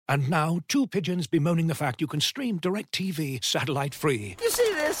And now, two pigeons bemoaning the fact you can stream DirecTV satellite-free. You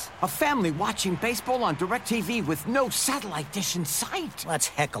see this? A family watching baseball on DirecTV with no satellite dish in sight. Let's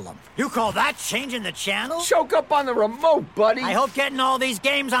heckle them. You call that changing the channel? Choke up on the remote, buddy. I hope getting all these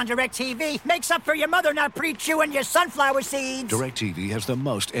games on DirecTV makes up for your mother not pre-chewing your sunflower seeds. DirecTV has the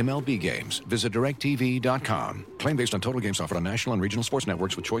most MLB games. Visit DirecTV.com. Claim based on total games offered on national and regional sports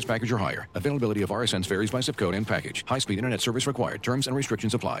networks with choice package or higher. Availability of RSNs varies by zip code and package. High-speed internet service required. Terms and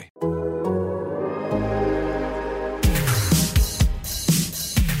restrictions apply.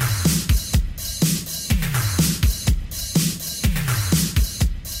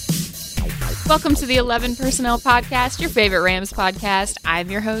 Welcome to the 11 Personnel Podcast, your favorite Rams podcast.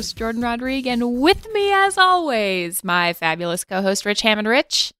 I'm your host, Jordan Rodriguez, and with me, as always, my fabulous co-host, Rich Hammond.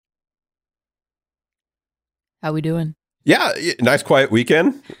 Rich, how we doing? Yeah, nice quiet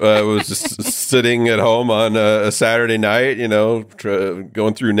weekend. I was just sitting at home on a Saturday night,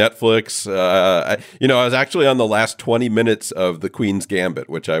 going through Netflix. I was actually on the last 20 minutes of The Queen's Gambit,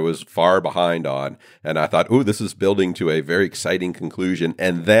 which I was far behind on. And I thought, this is building to a very exciting conclusion.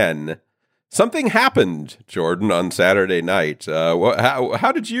 And then something happened, Jordan, on Saturday night.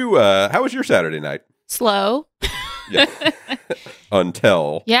 How was your Saturday night? Slow. Yeah.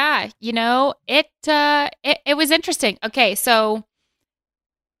 Until. Yeah, it was interesting. Okay, so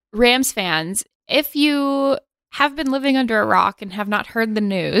Rams fans, if you have been living under a rock and have not heard the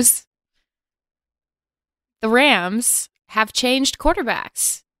news, the Rams have changed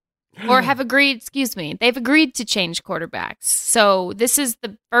quarterbacks. Or have agreed, they've agreed to change quarterbacks. So this is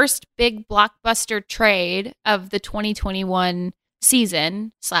the first big blockbuster trade of the 2021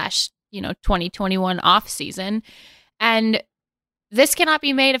 season / 2021 off season. And this cannot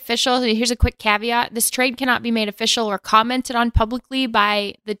be made official. Here's a quick caveat. This trade cannot be made official or commented on publicly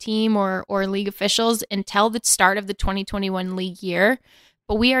by the team or league officials until the start of the 2021 league year.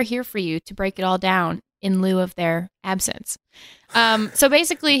 But we are here for you to break it all down in lieu of their absence. So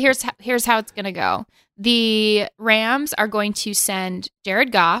basically, here's how it's going to go. The Rams are going to send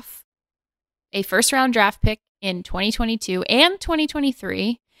Jared Goff, a first-round draft pick in 2022 and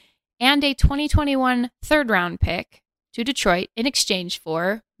 2023, and a 2021 third-round pick to Detroit in exchange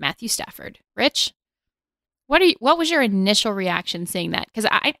for Matthew Stafford. Rich, what was your initial reaction seeing that? Because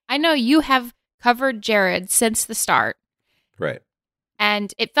I know you have covered Jared since the start. Right.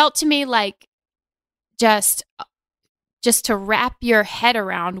 And it felt to me like just to wrap your head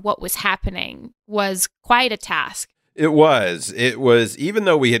around what was happening was quite a task. It was, even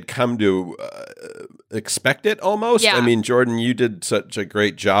though we had come to expect it almost. Yeah. I mean, Jordan, you did such a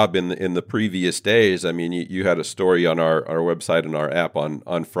great job in the previous days. I mean, you had a story on our website and our app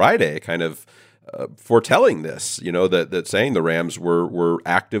on Friday, kind of foretelling this, that saying the Rams were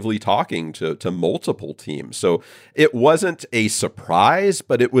actively talking to multiple teams. So it wasn't a surprise,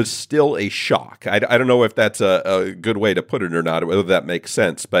 but it was still a shock. I don't know if that's a good way to put it or not, whether that makes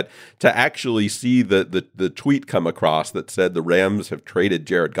sense, but to actually see the tweet come across that said the Rams have traded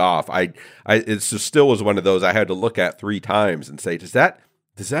Jared Goff, it still was one of those I had to look at 3 times and say, does that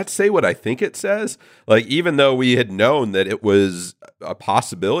say what I think it says? Like, even though we had known that it was a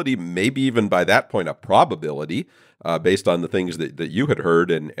possibility, maybe even by that point a probability, based on the things that you had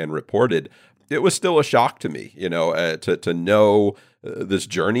heard and reported, it was still a shock to me, to know this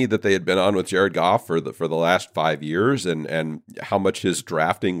journey that they had been on with Jared Goff for the last 5 years and how much his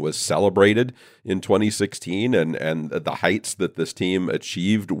drafting was celebrated in 2016 and the heights that this team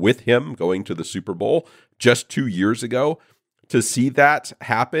achieved with him going to the Super Bowl just 2 years ago. To see that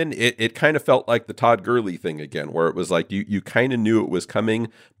happen, it kind of felt like the Todd Gurley thing again, where it was like you kind of knew it was coming,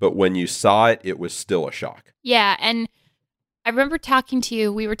 but when you saw it, it was still a shock. Yeah, and I remember talking to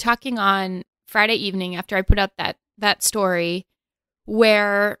you. We were talking on Friday evening after I put out that story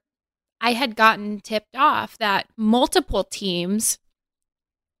where I had gotten tipped off that multiple teams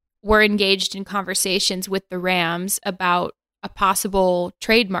were engaged in conversations with the Rams about a possible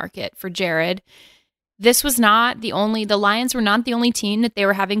trade market for Jared. This was not the Lions were not the only team that they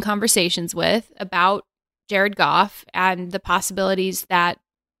were having conversations with about Jared Goff and the possibilities that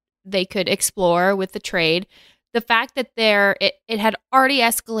they could explore with the trade. The fact that it had already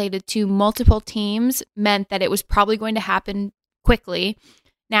escalated to multiple teams meant that it was probably going to happen quickly.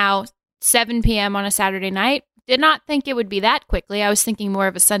 Now, 7 p.m. on a Saturday night, did not think it would be that quickly. I was thinking more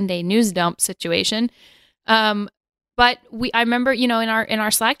of a Sunday news dump situation. But I remember, in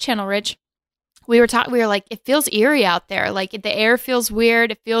our Slack channel, Rich, we were like, it feels eerie out there. Like the air feels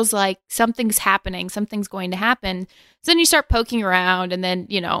weird. It feels like something's happening. Something's going to happen. So then you start poking around, and then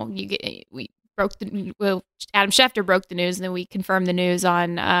Adam Schefter broke the news, and then we confirmed the news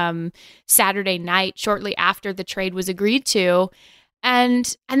on Saturday night, shortly after the trade was agreed to.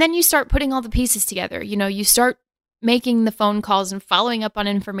 And then you start putting all the pieces together. You start making the phone calls and following up on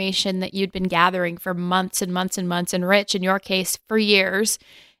information that you'd been gathering for months and months and months, and Rich, in your case, for years,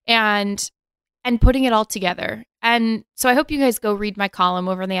 and putting it all together. And so I hope you guys go read my column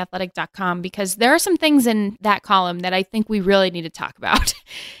over on theathletic.com, because there are some things in that column that I think we really need to talk about.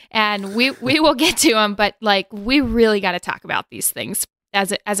 And we will get to them, but we really got to talk about these things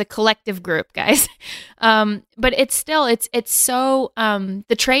as a collective group, guys. But it's still, it's so,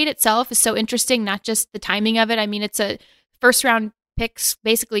 the trade itself is so interesting, not just the timing of it. I mean, it's a first round picks,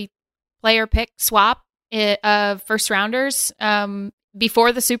 basically player pick swap of first rounders,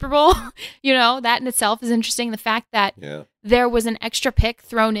 before the Super Bowl. That in itself is interesting. The fact that there was an extra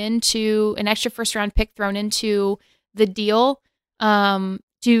first round pick thrown into the deal,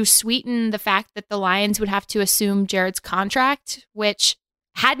 to sweeten the fact that the Lions would have to assume Jared's contract, which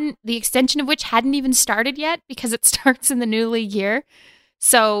the extension of which hadn't even started yet, because it starts in the new league year.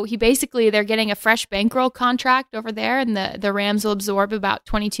 So they're getting a fresh bankroll contract over there, and the Rams will absorb about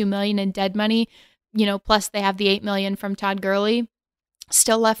 $22 million in dead money, plus they have the $8 million from Todd Gurley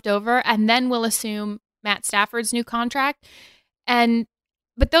still left over, and then we'll assume Matt Stafford's new contract.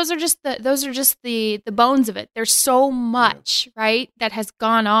 But those are just the bones of it. There's so much, right, that has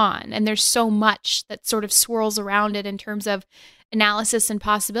gone on, and there's so much that sort of swirls around it in terms of analysis and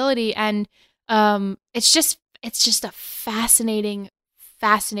possibility. And it's just a fascinating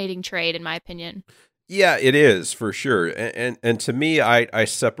trade, in my opinion. Yeah, it is, for sure. And to me, I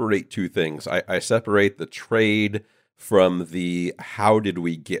separate two things. I separate the trade from the how did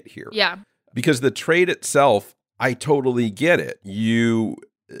we get here? Yeah. Because the trade itself, I totally get it. You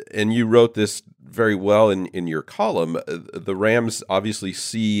wrote this very well in your column. The Rams obviously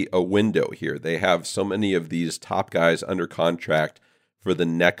see a window here. They have so many of these top guys under contract for the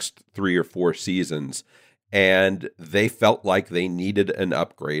next 3 or 4 seasons, and they felt like they needed an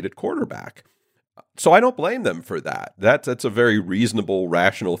upgrade at quarterback. So I don't blame them for that. That's a very reasonable,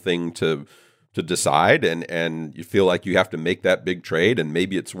 rational thing to decide, and you feel like you have to make that big trade, and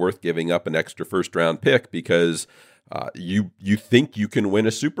maybe it's worth giving up an extra first-round pick because you think you can win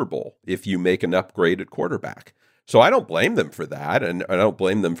a Super Bowl if you make an upgrade at quarterback. So I don't blame them for that, and I don't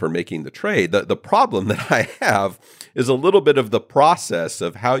blame them for making the trade. The problem that I have is a little bit of the process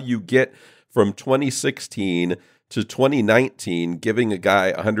of how you get from 2016 to 2019, giving a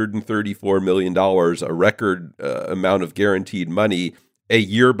guy $134 million, a record amount of guaranteed money, a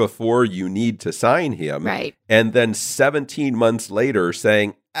year before you need to sign him. Right. And then 17 months later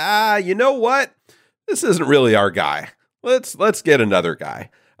saying, you know what? This isn't really our guy. Let's get another guy.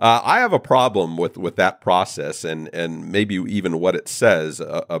 I have a problem with that process and maybe even what it says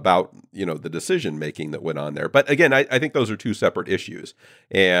about, the decision making that went on there. But again, I think those are two separate issues.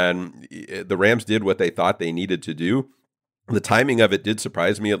 And the Rams did what they thought they needed to do. The timing of it did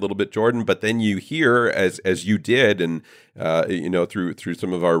surprise me a little bit, Jordan, but then you hear, as you did, and through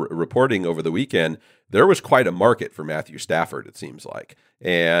some of our reporting over the weekend, there was quite a market for Matthew Stafford, it seems like.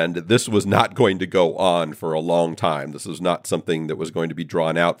 And this was not going to go on for a long time. This was not something that was going to be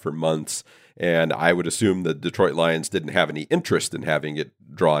drawn out for months. And I would assume the Detroit Lions didn't have any interest in having it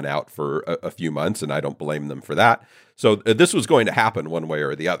drawn out for a few months, and I don't blame them for that. So this was going to happen one way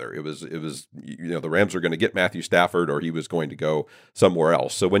or the other. It was the Rams were going to get Matthew Stafford, or he was going to go somewhere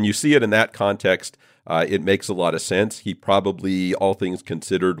else. So when you see it in that context, it makes a lot of sense. He probably, all things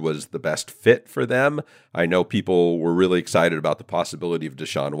considered, was the best fit for them. I know people were really excited about the possibility of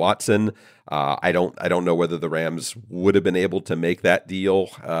Deshaun Watson. I don't know whether the Rams would have been able to make that deal.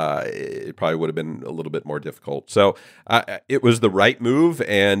 It probably would have been a little bit more difficult. So it was the right move,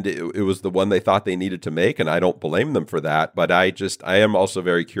 and it was the one they thought they needed to make, and I don't blame them for that. But I am also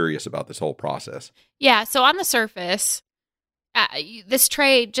very curious about this whole process. Yeah, so on the surface, this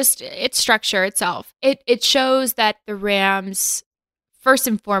trade, just its structure itself, it shows that the Rams, first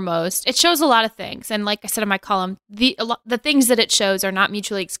and foremost, it shows a lot of things. And like I said in my column, the things that it shows are not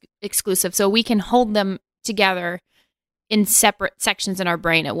mutually exclusive. So we can hold them together in separate sections in our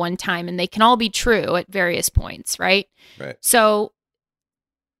brain at one time, and they can all be true at various points, right? Right. So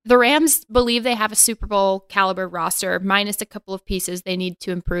the Rams believe they have a Super Bowl caliber roster, minus a couple of pieces they need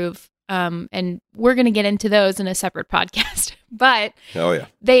to improve. And we're going to get into those in a separate podcast. But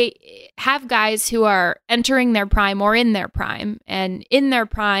they have guys who are entering their prime or in their prime. And in their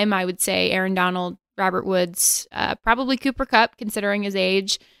prime, I would say Aaron Donald, Robert Woods, probably Cooper Kupp, considering his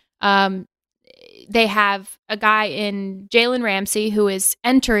age. They have a guy in Jalen Ramsey who is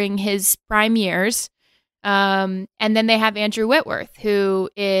entering his prime years. And then they have Andrew Whitworth, who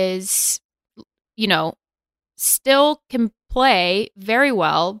is, still can play very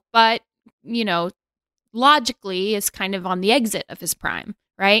well, but, logically is kind of on the exit of his prime,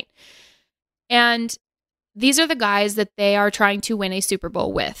 right? And these are the guys that they are trying to win a Super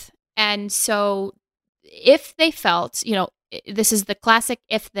Bowl with. And so if they felt, this is the classic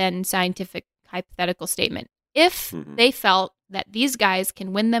if-then scientific hypothetical statement. If they felt that these guys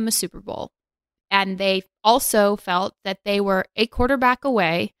can win them a Super Bowl, and they also felt that they were a quarterback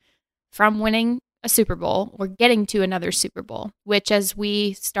away from winning a Super Bowl or getting to another Super Bowl, which as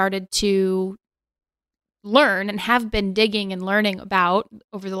we started to learn and have been digging and learning about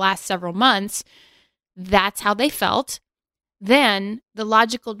over the last several months, that's how they felt. Then the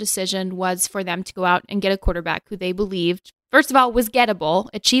logical decision was for them to go out and get a quarterback who they believed, first of all, was gettable,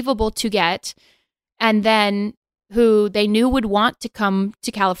 achievable to get, and then who they knew would want to come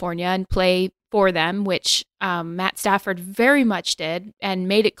to California and play for them, which Matt Stafford very much did and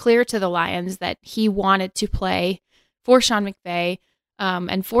made it clear to the Lions that he wanted to play for Sean McVay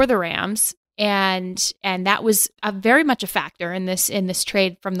and for the Rams. And that was very much a factor in this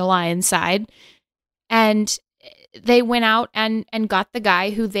trade from the Lions side. And they went out and got the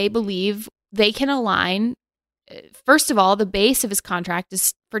guy who they believe they can align. First of all, the base of his contract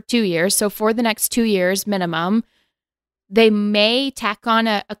is for 2 years. So for the next 2 years minimum, they may tack on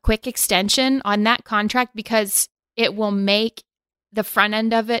a quick extension on that contract because it will make the front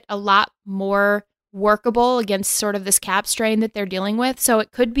end of it a lot more workable against sort of this cap strain that they're dealing with. So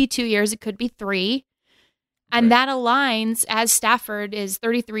it could be 2 years, it could be 3. And that aligns, as Stafford is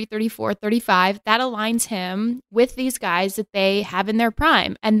 33, 34, 35, that aligns him with these guys that they have in their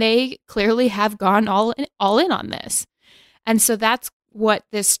prime. And they clearly have gone all in on this. And so that's what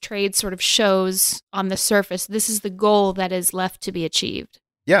this trade sort of shows on the surface. This is the goal that is left to be achieved.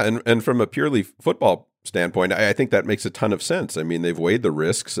 Yeah, and from a purely football standpoint, I think that makes a ton of sense. I mean, they've weighed the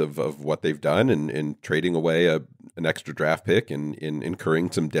risks of what they've done in trading away an extra draft pick and in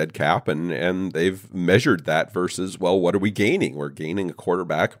incurring some dead cap, and they've measured that versus, well, what are we gaining? We're gaining a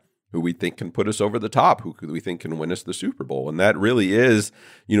quarterback who we think can put us over the top, who we think can win us the Super Bowl. And that really is,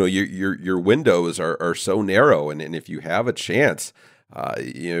 your windows are so narrow, and if you have a chance,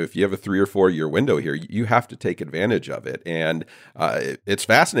 if you have a 3 or 4 year window here, you have to take advantage of it. And it's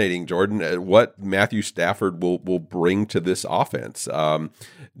fascinating, Jordan, what Matthew Stafford will bring to this offense.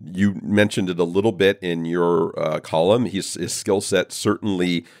 You mentioned it a little bit in your column. His skill set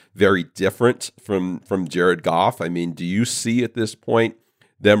certainly very different from Jared Goff. I mean, do you see at this point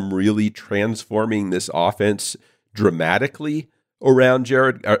them really transforming this offense dramatically around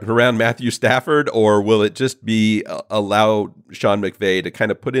Matthew Stafford, or will it just be allow Sean McVay to kind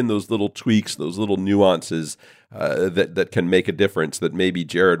of put in those little tweaks, those little nuances that can make a difference that maybe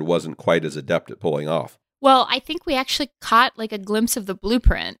Jared wasn't quite as adept at pulling off? Well, I think we actually caught like a glimpse of the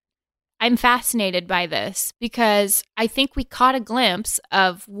blueprint. I'm fascinated by this because I think we caught a glimpse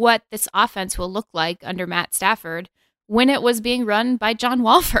of what this offense will look like under Matt Stafford when it was being run by John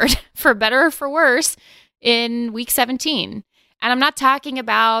Wolford, for better or for worse, in week 17. And I'm not talking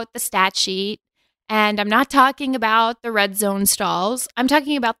about the stat sheet, and I'm not talking about the red zone stalls. I'm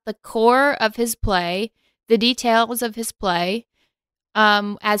talking about the core of his play, the details of his play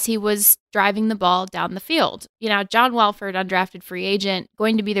as he was driving the ball down the field. John Wolford, undrafted free agent,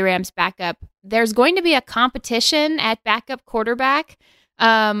 going to be the Rams' backup. There's going to be a competition at backup quarterback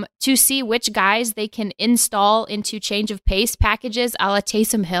to see which guys they can install into change of pace packages a la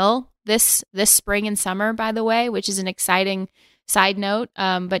Taysom Hill this spring and summer, by the way, which is an exciting side note,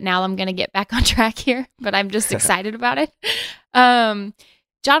 but now I'm going to get back on track here, but I'm just excited about it.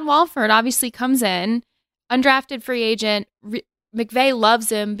 John Wolford obviously comes in, undrafted free agent. McVay loves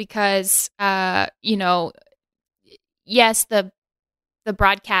him because, yes, the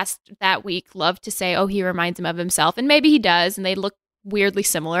broadcast that week loved to say, oh, he reminds him of himself, and maybe he does, and they look weirdly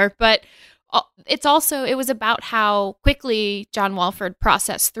similar, but it was about how quickly John Wolford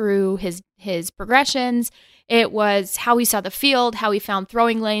processed through his progressions. It was how he saw the field, how he found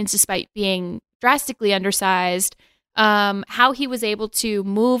throwing lanes despite being drastically undersized, how he was able to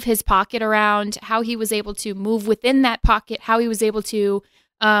move his pocket around, how he was able to move within that pocket, how he was able to,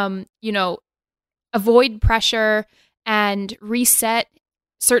 avoid pressure and reset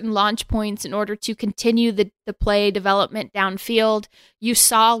certain launch points in order to continue the play development downfield. You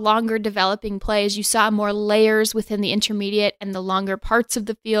saw longer developing plays. You saw more layers within the intermediate and the longer parts of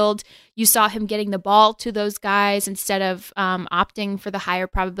the field. You saw him getting the ball to those guys instead of opting for the higher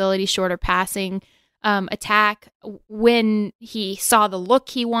probability, shorter passing attack. When he saw the look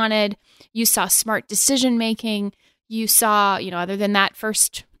he wanted, you saw smart decision making. You saw, other than that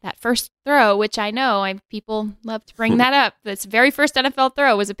first throw, which I know people love to bring that up. This very first NFL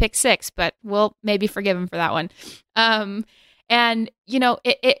throw was a pick six, but we'll maybe forgive him for that one. And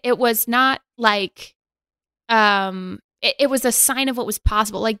it was not like it was a sign of what was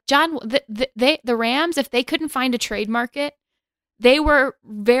possible. Like the Rams, if they couldn't find a trade market, they were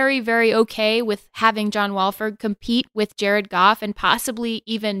very, very okay with having John Wolford compete with Jared Goff and possibly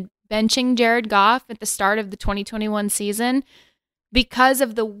even benching Jared Goff at the start of the 2021 season because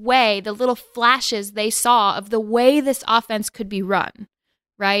of the little flashes they saw of the way this offense could be run,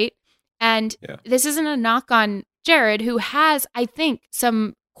 right? And This isn't a knock on Jared, who has, I think,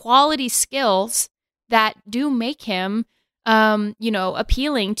 some quality skills that do make him,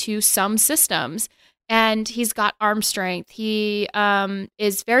 appealing to some systems. And he's got arm strength. He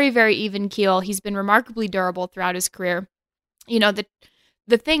is very, very even keel. He's been remarkably durable throughout his career.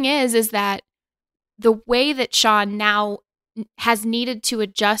 The thing is that the way that Sean now has needed to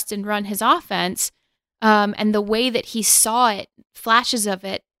adjust and run his offense, and the way that he saw it, flashes of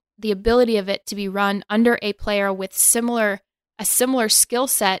it, the ability of it to be run under a player with a similar skill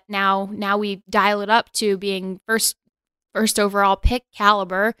set. Now we dial it up to being first overall pick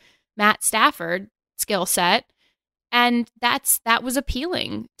caliber, Matt Stafford skill set, and that was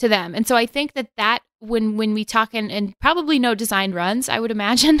appealing to them. And so I think that when we talk, and probably no designed runs, I would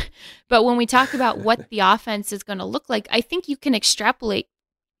imagine, but when we talk about what the offense is going to look like, I think you can extrapolate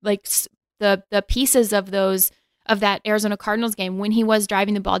like the pieces of that Arizona Cardinals game when he was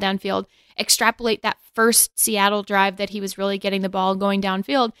driving the ball downfield, extrapolate that first Seattle drive that he was really getting the ball going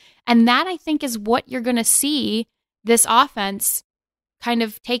downfield, and that I think is what you're going to see this offense kind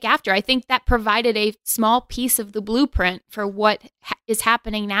of take after. I think that provided a small piece of the blueprint for what is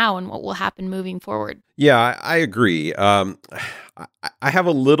happening now and what will happen moving forward. Yeah, I agree. I have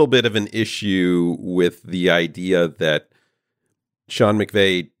a little bit of an issue with the idea that Sean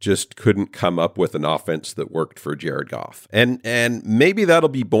McVay just couldn't come up with an offense that worked for Jared Goff. And maybe that'll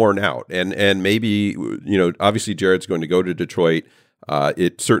be borne out. And maybe, obviously Jared's going to go to Detroit.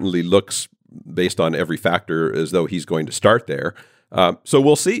 It certainly looks, based on every factor, as though he's going to start there. So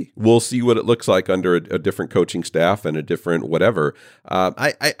we'll see. We'll see what it looks like under a different coaching staff and a different whatever.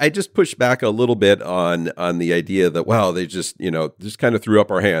 I just push back a little bit on the idea that, well, they just kind of threw up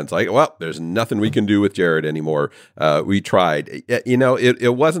our hands. Like, well, there's nothing we can do with Jared anymore. We tried.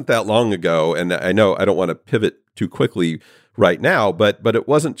 It wasn't that long ago, and I know I don't want to pivot too quickly right now, but it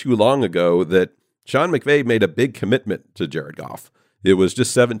wasn't too long ago that Sean McVay made a big commitment to Jared Goff. It was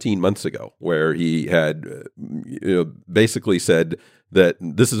just 17 months ago where he had basically said that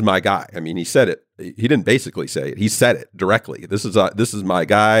this is my guy. I mean, he said it. He didn't basically say it. He said it directly. This is my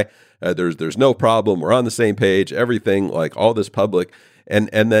guy. There's no problem. We're on the same page. Everything, like all this public. And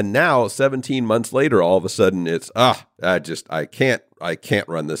then now, 17 months later, all of a sudden it's I can't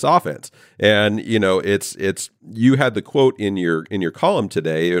run this offense. And it's you had the quote in your column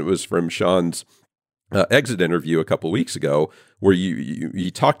today. It was from Sean's exit interview a couple of weeks ago, where you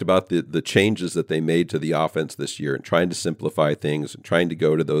talked about the changes that they made to the offense this year and trying to simplify things and trying to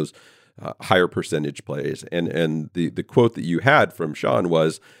go to those higher percentage plays. And the quote that you had from Sean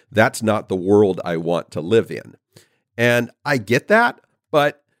was, "That's not the world I want to live in." And I get that,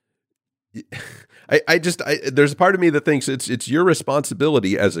 but I there's a part of me that thinks it's your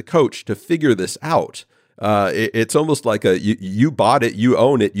responsibility as a coach to figure this out. It's almost like you bought it, you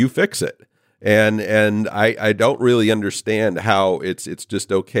own it, you fix it. And I don't really understand how it's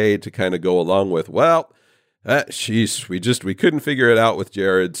just okay to kind of go along with, well, we couldn't figure it out with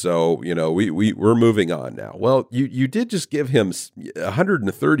Jared, so we're moving on now. Well, you did just give him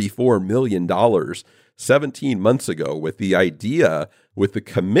 $134 million 17 months ago with the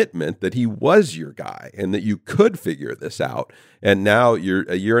commitment that he was your guy and that you could figure this out. And now you're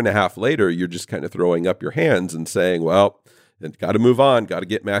a year and a half later, you're just kind of throwing up your hands and saying, well, got to move on. Got to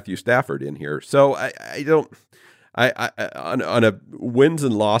get Matthew Stafford in here. So on a wins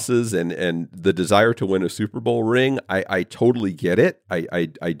and losses and the desire to win a Super Bowl ring, I totally get it.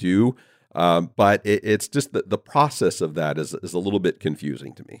 I do. But it's just the process of that is a little bit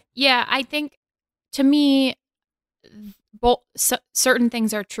confusing to me. Yeah, I think to me, certain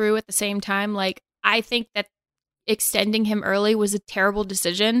things are true at the same time. Like, I think that extending him early was a terrible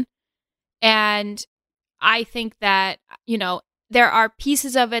decision. And I think that, there are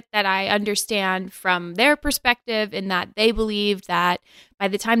pieces of it that I understand from their perspective, in that they believed that by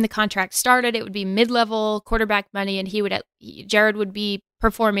the time the contract started, it would be mid-level quarterback money, and Jared would be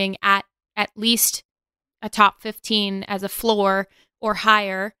performing at least a top 15 as a floor or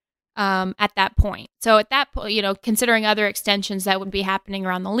higher at that point. So at that point, considering other extensions that would be happening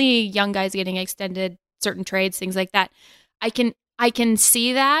around the league, young guys getting extended, certain trades, things like that, I can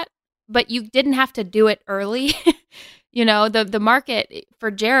see that. But you didn't have to do it early. The market for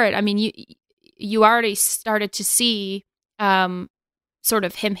Jared, I mean, you already started to see sort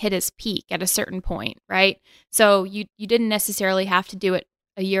of him hit his peak at a certain point, right? So you didn't necessarily have to do it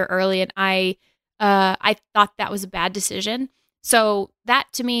a year early, and I thought that was a bad decision. So that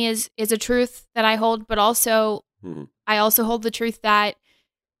to me is a truth that I hold, but also I also hold the truth that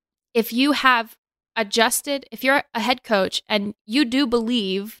if you have adjusted, if you're a head coach and you do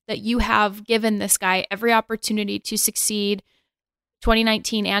believe that you have given this guy every opportunity to succeed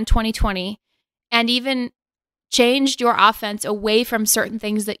 2019 and 2020, and even changed your offense away from certain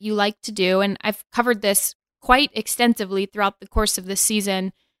things that you like to do, and I've covered this quite extensively throughout the course of this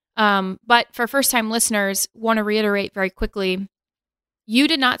season, but for first-time listeners, want to reiterate very quickly, you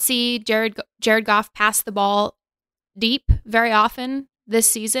did not see Jared Goff pass the ball deep very often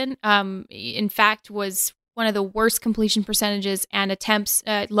this season. In fact, was one of the worst completion percentages and attempts,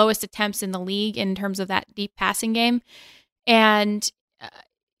 lowest attempts in the league in terms of that deep passing game. And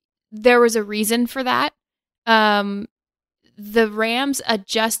there was a reason for that. The Rams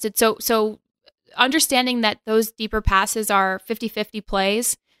adjusted. So understanding that those deeper passes are 50-50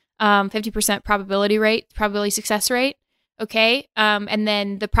 plays, 50% probability success rate. Okay. And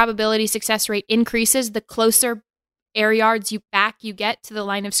then the probability success rate increases the closer air yards you get to the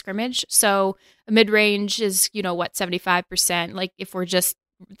line of scrimmage. So a mid-range is, 75%. Like if we're just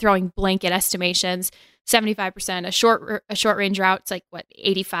throwing blanket estimations, 75%. A short range route, it's like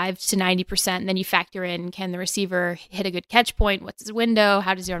 85 to 90%. And then you factor in, can the receiver hit a good catch point? What's his window?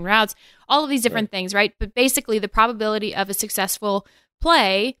 How does he run routes? All of these different things, right? But basically the probability of a successful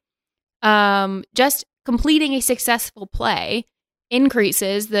play, just completing a successful play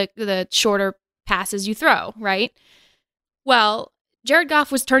increases the shorter passes you throw, right? Well, Jared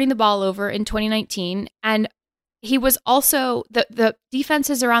Goff was turning the ball over in 2019, and he was also the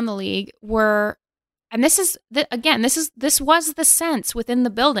defenses around the league were, and this was the sense within the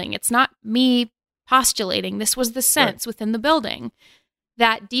building. It's not me postulating. This was the sense within the building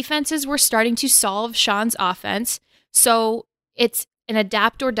that defenses were starting to solve Sean's offense. So it's an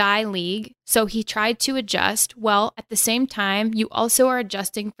adapt or die league. So he tried to adjust. Well, at the same time, you also are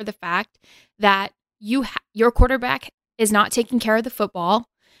adjusting for the fact that your quarterback is not taking care of the football.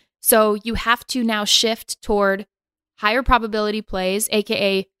 So you have to now shift toward higher probability plays,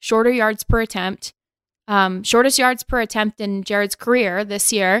 aka shorter yards per attempt. Shortest yards per attempt in Jared's career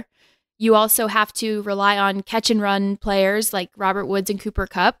this year. You also have to rely on catch and run players like Robert Woods and Cooper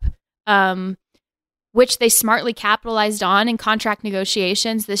Kupp, which they smartly capitalized on in contract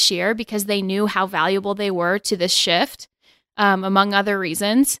negotiations this year because they knew how valuable they were to this shift, among other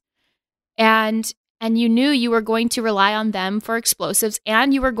reasons. And you knew you were going to rely on them for explosives,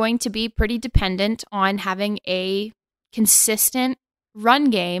 and you were going to be pretty dependent on having a consistent run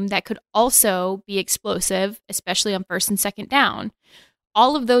game that could also be explosive, especially on first and second down.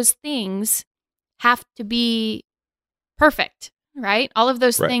 All of those things have to be perfect, right? All of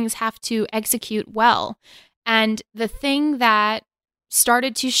those things have to execute well. And the thing that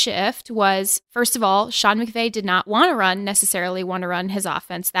started to shift was, first of all, Sean McVay did not necessarily want to run his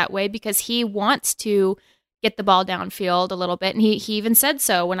offense that way because he wants to get the ball downfield a little bit. And he even said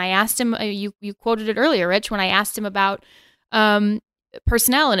so when I asked him, you quoted it earlier, Rich, when I asked him about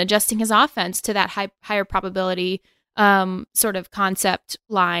personnel and adjusting his offense to that higher probability sort of concept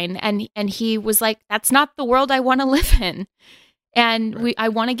line. And he was like, that's not the world I want to live in. And I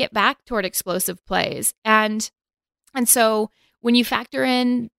want to get back toward explosive plays. And so when you factor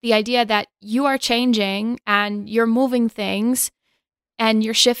in the idea that you are changing and you're moving things and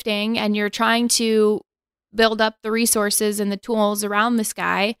you're shifting and you're trying to build up the resources and the tools around this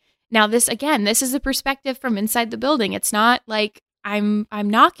guy. Now, this is a perspective from inside the building. It's not like I'm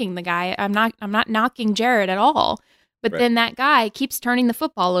knocking the guy. I'm not knocking Jared at all. But then that guy keeps turning the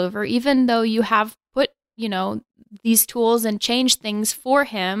football over, even though you have put, these tools and changed things for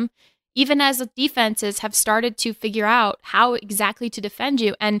him, even as defenses have started to figure out how exactly to defend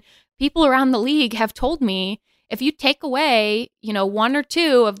you. And people around the league have told me, if you take away, one or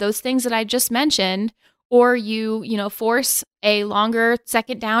two of those things that I just mentioned, or you force a longer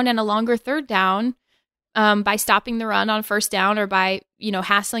second down and a longer third down by stopping the run on first down or by,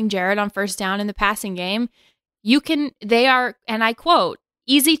 hassling Jared on first down in the passing game, they are, and I quote,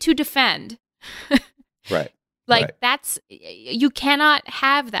 easy to defend. Right. You cannot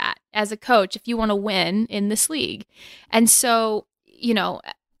have that as a coach if you want to win in this league. And so,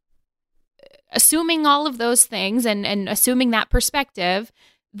 assuming all of those things and assuming that perspective,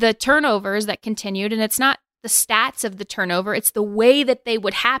 the turnovers that continued, and it's not the stats of the turnover, it's the way that they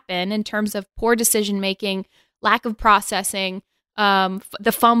would happen in terms of poor decision-making, lack of processing,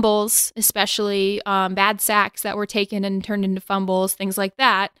 the fumbles, especially bad sacks that were taken and turned into fumbles, things like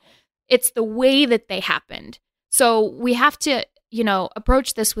that. It's the way that they happened. So we have to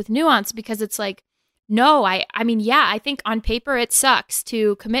approach this with nuance, because it's like, no, I mean, yeah, I think on paper it sucks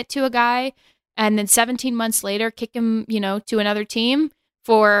to commit to a guy and then 17 months later kick him, to another team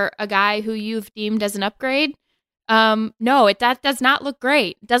for a guy who you've deemed as an upgrade. No, that does not look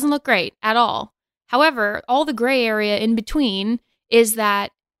great. It doesn't look great at all. However, all the gray area in between is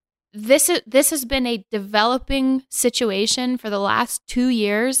that this has been a developing situation for the last 2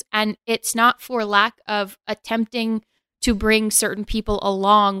 years, and it's not for lack of attempting to bring certain people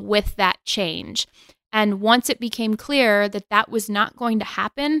along with that change. And once it became clear that that was not going to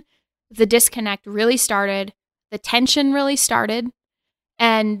happen, the disconnect really started, the tension really started,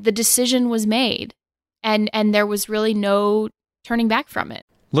 and the decision was made. And there was really no turning back from it.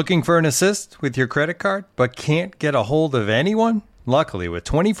 Looking for an assist with your credit card, but can't get a hold of anyone? Luckily, with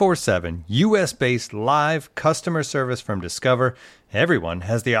 24/7 U.S.-based live customer service from Discover, everyone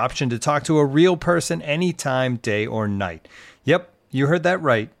has the option to talk to a real person anytime, day or night. Yep, you heard that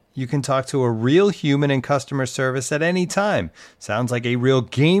right. You can talk to a real human in customer service at any time. Sounds like a real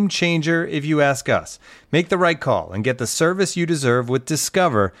game changer if you ask us. Make the right call and get the service you deserve with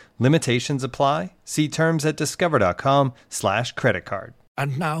Discover. Limitations apply. See terms at discover.com/creditcard.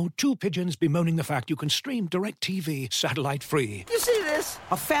 And now, two pigeons bemoaning the fact you can stream DirecTV satellite-free. You see this?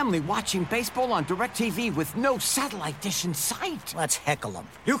 A family watching baseball on DirecTV with no satellite dish in sight. Let's heckle them.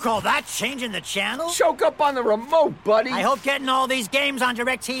 You call that changing the channel? Choke up on the remote, buddy. I hope getting all these games on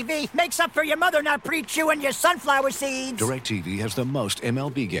DirecTV makes up for your mother not pre-chewing your sunflower seeds. DirecTV has the most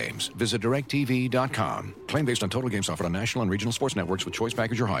MLB games. Visit DirecTV.com. Claim based on total games offered on national and regional sports networks with choice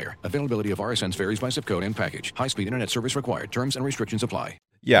package or higher. Availability of RSNs varies by zip code and package. High-speed internet service required. Terms and restrictions apply.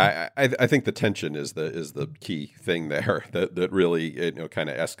 Yeah, I think the tension is the key thing there that really kind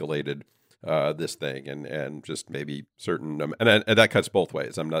of escalated this thing and just maybe certain and that cuts both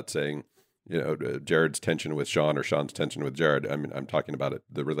ways. I'm not saying Jared's tension with Sean or Sean's tension with Jared. I mean, I'm talking about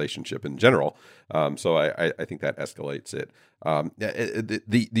the relationship in general. So I think that escalates it.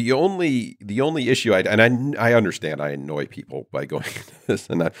 The only issue I understand I annoy people by going into this,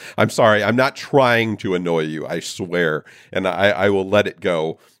 and I'm sorry, I'm not trying to annoy you, I swear, and I will let it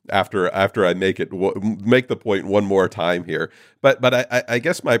go after I make the point one more time here. But I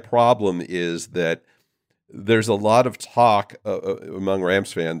guess my problem is that there's a lot of talk among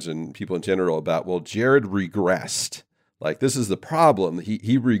Rams fans and people in general about, well, Jared regressed. Like, this is the problem.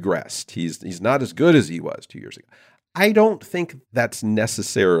 He regressed. He's not as good as he was 2 years ago. I don't think that's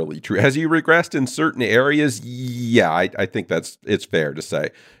necessarily true. Has he regressed in certain areas? Yeah, I think it's fair to say,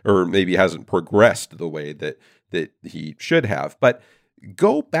 or maybe hasn't progressed the way that he should have. But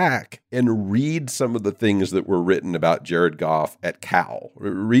go back and read some of the things that were written about Jared Goff at Cal.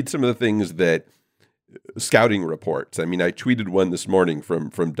 Read some of the things that scouting reports. I mean, I tweeted one this morning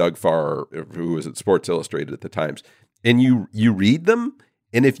from Doug Farr, who was at Sports Illustrated at the Times, and you read them,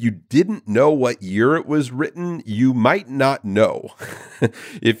 and if you didn't know what year it was written, you might not know.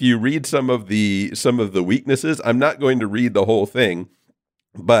 If you read some of the weaknesses, I'm not going to read the whole thing,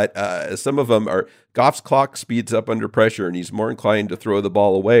 but some of them are: Goff's clock speeds up under pressure, and he's more inclined to throw the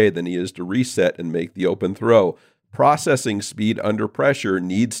ball away than he is to reset and make the open throw. Processing speed under pressure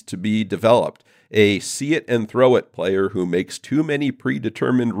needs to be developed. A see-it-and-throw-it player who makes too many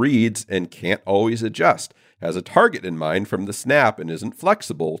predetermined reads and can't always adjust, has a target in mind from the snap and isn't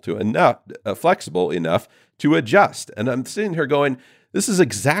flexible enough to adjust. And I'm sitting here going, this is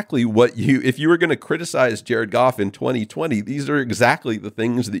exactly what if you were going to criticize Jared Goff in 2020, these are exactly the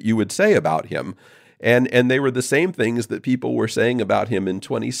things that you would say about him. And they were the same things that people were saying about him in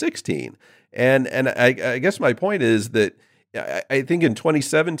 2016. And I guess my point is that I think in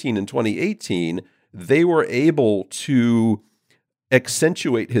 2017 and 2018, they were able to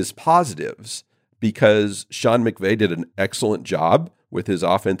accentuate his positives because Sean McVay did an excellent job with his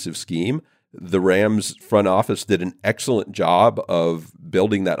offensive scheme. The Rams front office did an excellent job of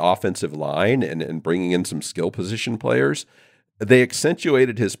building that offensive line and bringing in some skill position players. They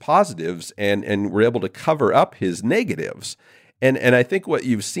accentuated his positives and were able to cover up his negatives. And I think what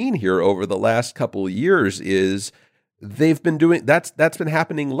you've seen here over the last couple of years is they've been doing that's been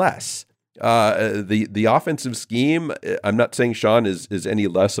happening less. The offensive scheme. I'm not saying Sean is any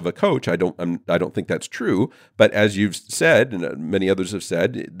less of a coach. I don't think that's true. But as you've said, and many others have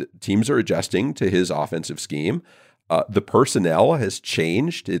said, teams are adjusting to his offensive scheme. The personnel has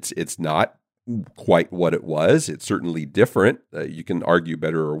changed. It's not quite what it was. It's certainly different. You can argue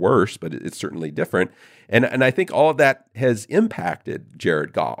better or worse, but it's certainly different. And I think all of that has impacted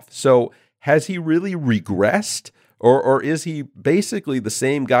Jared Goff. So has he really regressed? Or is he basically the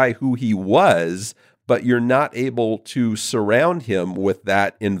same guy who he was, but you're not able to surround him with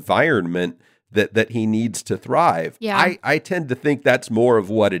that environment that he needs to thrive. Yeah. I tend to think that's more of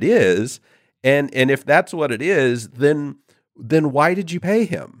what it is. And if that's what it is, then why did you pay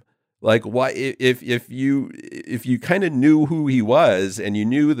him? Like, why, if you kind of knew who he was and you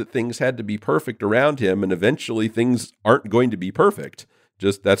knew that things had to be perfect around him, and eventually things aren't going to be perfect.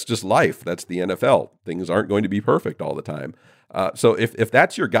 That's just life. That's the NFL. Things aren't going to be perfect all the time. So if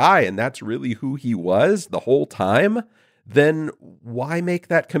that's your guy and that's really who he was the whole time, then why make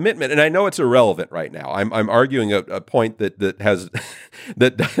that commitment? And I know it's irrelevant right now. I'm arguing a point that has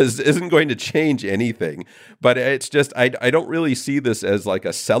isn't going to change anything. But it's just I don't really see this as like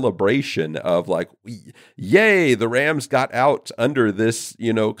a celebration of like, yay, the Rams got out under this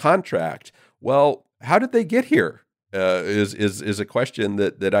contract. Well, how did they get here? Is a question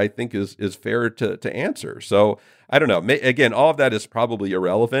that I think is fair to answer. So I don't know. Again, all of that is probably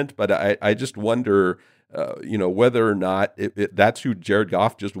irrelevant, but I just wonder. Whether or not that's who Jared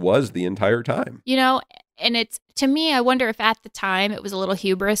Goff just was the entire time. And it's, to me, I wonder if at the time it was a little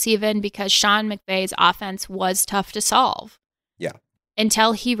hubris even, because Sean McVay's offense was tough to solve. Yeah.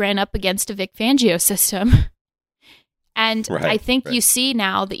 Until he ran up against a Vic Fangio system. And I think you see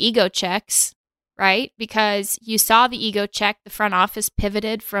now the ego checks, right? Because you saw the ego check. The front office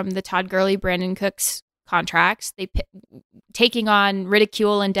pivoted from the Todd Gurley, Brandon Cooks contracts. They taking on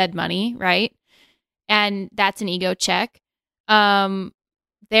ridicule and dead money, right? And that's an ego check.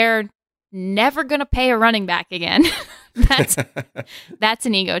 They're never going to pay a running back again. That's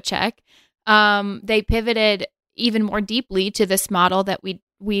an ego check. They pivoted even more deeply to this model that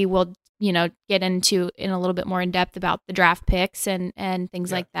we will get into in a little bit more in depth about the draft picks and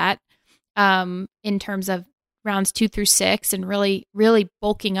things like that. In terms of rounds 2 through 6, and really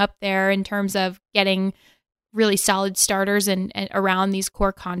bulking up there in terms of getting really solid starters and around these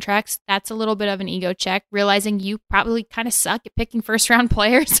core contracts. That's a little bit of an ego check. Realizing you probably kind of suck at picking first round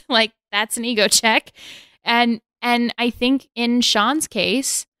players, like that's an ego check. And I think in Sean's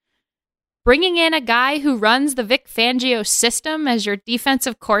case, bringing in a guy who runs the Vic Fangio system as your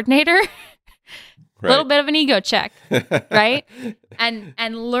defensive coordinator, a little bit of an ego check, right? And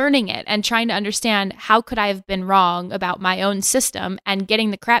learning it and trying to understand how could I have been wrong about my own system, and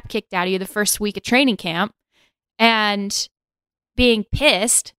getting the crap kicked out of you the first week of training camp, and being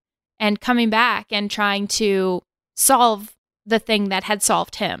pissed and coming back and trying to solve the thing that had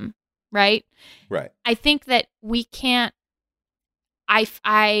solved him, right? Right. I think that we can't,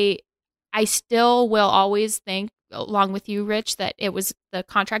 I still will always think, along with you, Rich, that the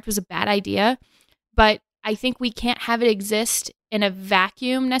contract was a bad idea, but I think we can't have it exist in a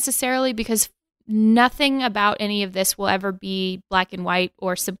vacuum necessarily, because nothing about any of this will ever be black and white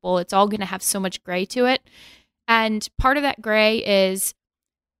or simple. It's all going to have so much gray to it. And part of that gray is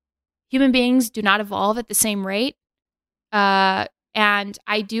human beings do not evolve at the same rate. And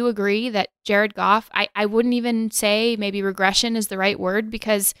I do agree that Jared Goff, I wouldn't even say maybe regression is the right word,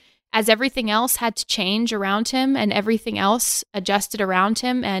 because as everything else had to change around him and everything else adjusted around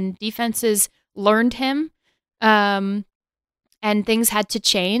him and defenses learned him, and things had to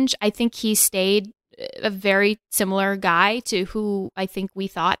change, I think he stayed a very similar guy to who I think we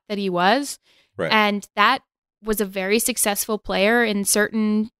thought that he was. Right. And that was a very successful player in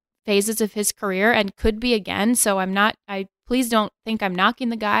certain phases of his career and could be again. So please don't think I'm knocking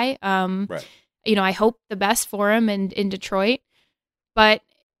the guy. Right. I hope the best for him in Detroit, but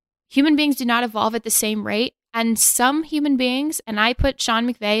human beings do not evolve at the same rate. And some human beings, and I put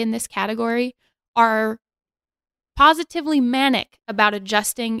Sean McVay in this category, are positively manic about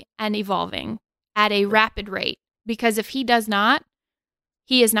adjusting and evolving at a rapid rate. Because if he does not,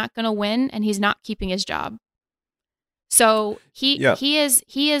 he is not going to win, and he's not keeping his job. So he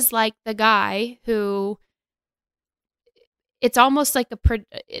is like the guy who, it's almost like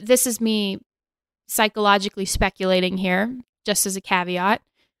this is me psychologically speculating here, just as a caveat.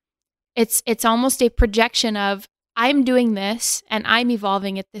 It's almost a projection of, I'm doing this and I'm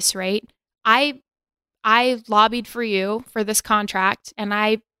evolving at this rate. I lobbied for you for this contract, and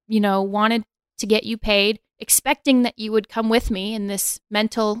I, wanted to get you paid, expecting that you would come with me in this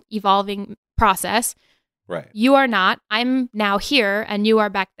mental evolving process. Right. You are not. I'm now here and you are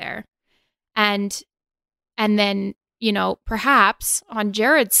back there. And then, perhaps on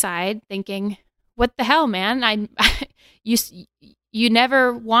Jared's side thinking, what the hell, man? You said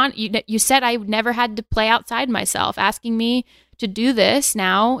I never had to play outside myself. Asking me to do this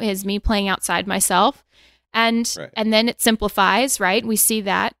now is me playing outside myself. And then it simplifies, right? We see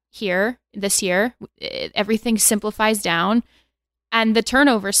that here this year. Everything simplifies down, and the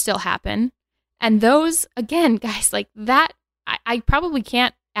turnovers still happen. And those, again, guys, like that, I probably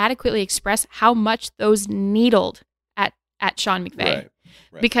can't adequately express how much those needled at Sean McVay. Right.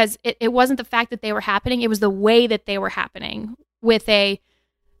 because it wasn't the fact that they were happening. It was the way that they were happening with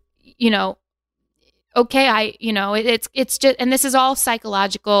okay, it's just, and this is all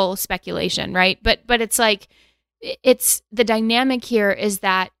psychological speculation, right? But it's like, it's the dynamic here is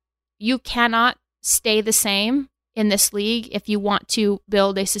that you cannot stay the same in this league if you want to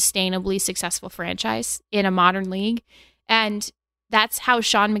build a sustainably successful franchise in a modern league. And that's how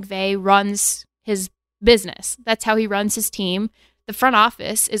Sean McVay runs his business. That's how he runs his team. The front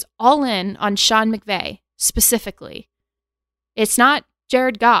office is all in on Sean McVay specifically. It's not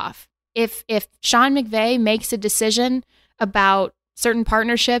Jared Goff. If Sean McVay makes a decision about certain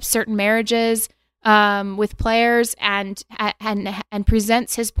partnerships, certain marriages with players, and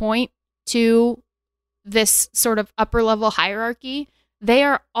presents his point to this sort of upper level hierarchy, they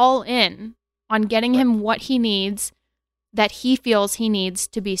are all in on getting him what he needs, that he feels he needs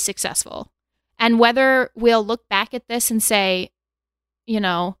to be successful. And whether we'll look back at this and say,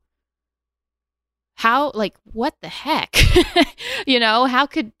 how, like, what the heck?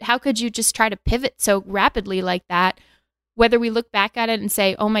 How could you just try to pivot so rapidly like that? Whether we look back at it and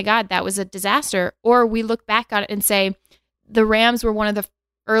say, oh my God, that was a disaster, or we look back at it and say, the Rams were one of the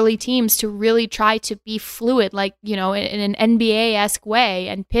early teams to really try to be fluid, like, in an NBA-esque way,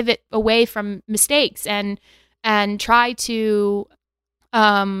 and pivot away from mistakes and try to,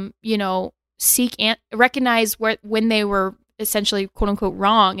 recognize when they were essentially quote unquote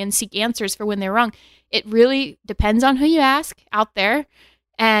wrong and seek answers for when they're wrong. It really depends on who you ask out there,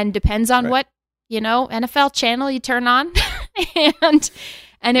 and depends on what, NFL channel you turn on.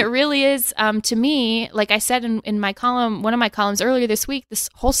 and it really is, to me, like I said in my column, one of my columns earlier this week, this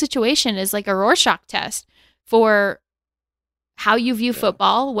whole situation is like a Rorschach test for how you view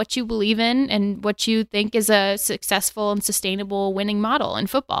football, what you believe in, and what you think is a successful and sustainable winning model in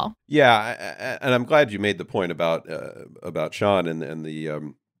football. Yeah, and I'm glad you made the point about Sean and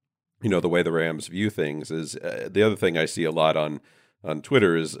the the way the Rams view things. Is the other thing I see a lot on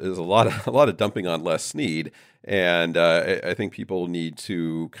Twitter is a lot of dumping on Les Snead, and I think people need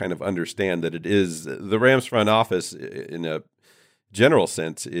to kind of understand that it is the Rams front office in a general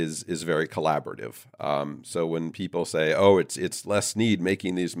sense is very collaborative. So when people say, "Oh, it's Les Snead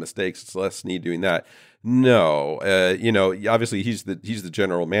making these mistakes, it's Les Snead doing that," no, obviously he's the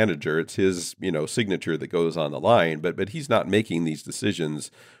general manager. It's his signature that goes on the line, but he's not making these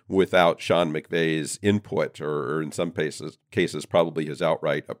decisions without Sean McVay's input, or in some cases probably his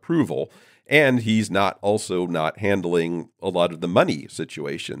outright approval. And he's not handling a lot of the money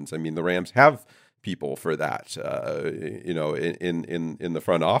situations. I mean, the Rams have people for that, in the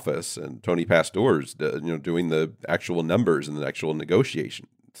front office, and Tony Pastore's, doing the actual numbers and the actual negotiations,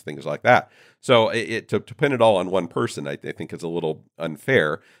 things like that. So to pin it all on one person, I think is a little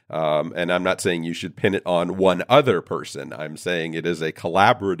unfair. And I'm not saying you should pin it on one other person. I'm saying it is a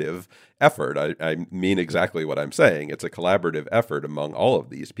collaborative effort. I mean exactly what I'm saying. It's a collaborative effort among all of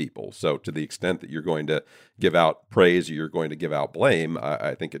these people. So to the extent that you're going to give out praise or you're going to give out blame,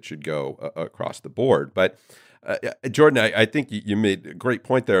 I think it should go across the board. But Jordan, I think you made a great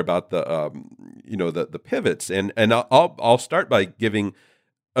point there about the pivots, and I'll start by giving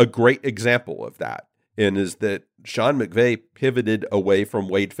a great example of that, and is that Sean McVay pivoted away from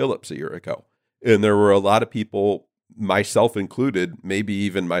Wade Phillips a year ago. And there were a lot of people, myself included, maybe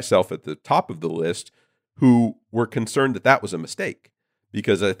even myself at the top of the list, who were concerned that was a mistake,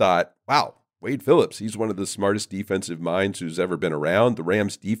 because I thought, wow, Wade Phillips, he's one of the smartest defensive minds who's ever been around. The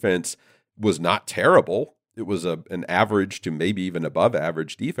Rams defense was not terrible. It was an average to maybe even above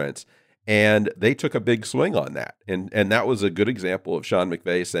average defense. And they took a big swing on that. And that was a good example of Sean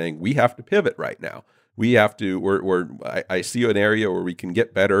McVay saying, we have to pivot right now. We have to, I see an area where we can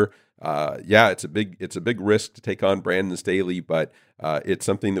get better. It's a big risk to take on Brandon Staley, but it's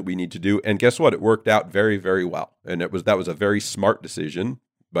something that we need to do. And guess what? It worked out very, very well. And that was a very smart decision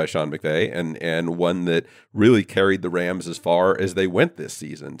by Sean McVay, and one that really carried the Rams as far as they went this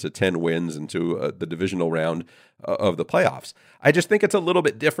season, to 10 wins and to the divisional round of the playoffs. I just think it's a little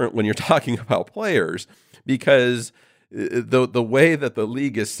bit different when you're talking about players, because the way that the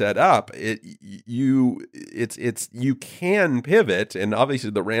league is set up, you can pivot, and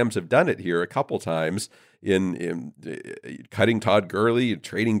obviously the Rams have done it here a couple times in cutting Todd Gurley,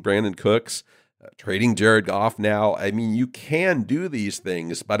 trading Brandon Cooks, trading Jared Goff now. I mean, you can do these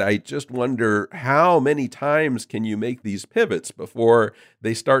things, but I just wonder how many times can you make these pivots before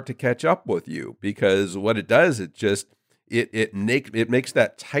they start to catch up with you? Because what it does, it makes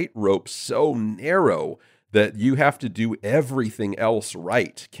that tightrope so narrow that you have to do everything else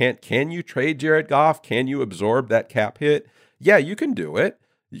right. Can you trade Jared Goff? Can you absorb that cap hit? Yeah, you can do it.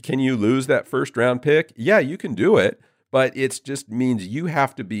 Can you lose that first round pick? Yeah, you can do it. but it just means you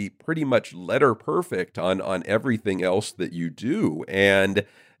have to be pretty much letter perfect on everything else that you do. And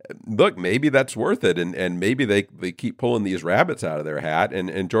look, maybe that's worth it, and maybe they keep pulling these rabbits out of their hat.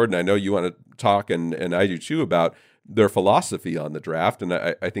 And Jordan, I know you want to talk, and I do too, about their philosophy on the draft, and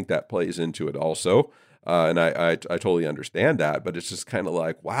I think that plays into it also. And I totally understand that, but it's just kind of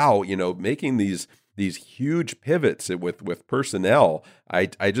like, wow, making these huge pivots with personnel.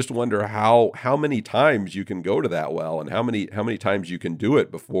 I just wonder how many times you can go to that well, and how many times you can do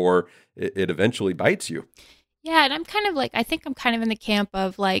it before it eventually bites you. Yeah, and I'm kind of like, I think I'm kind of in the camp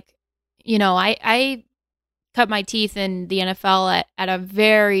of like, I cut my teeth in the NFL at a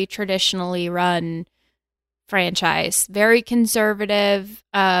very traditionally run franchise, very conservative,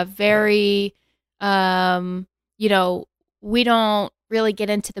 very, we don't really get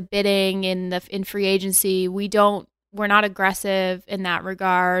into the bidding in free agency. We're not aggressive in that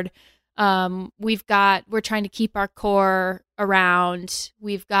regard. We're trying to keep our core around.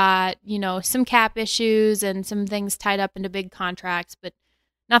 We've got, some cap issues and some things tied up into big contracts, but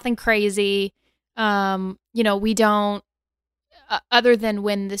nothing crazy. We don't, other than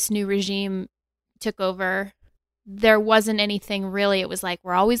when this new regime took over, there wasn't anything really. It was like,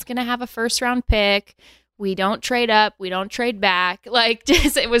 we're always going to have a first round pick. We don't trade up. We don't trade back. Like,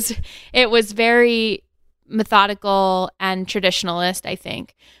 just, it was very methodical and traditionalist, I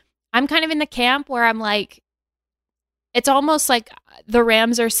think. I'm kind of in the camp where I'm like, it's almost like the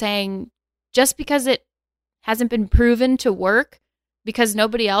Rams are saying, just because it hasn't been proven to work, because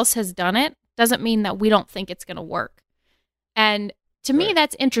nobody else has done it, doesn't mean that we don't think it's going to work. And to me,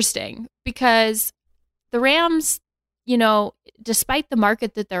 that's interesting, because the Rams, despite the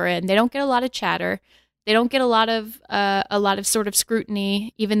market that they're in, they don't get a lot of chatter. They don't get a lot of sort of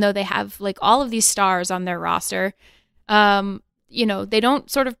scrutiny, even though they have like all of these stars on their roster. They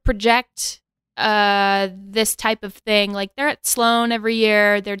don't sort of project this type of thing. Like, they're at Sloan every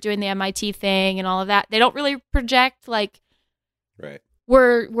year. They're doing the MIT thing and all of that. They don't really project like, right,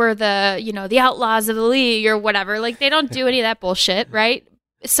 we're the, the outlaws of the league or whatever. Like, they don't do any of that bullshit, right?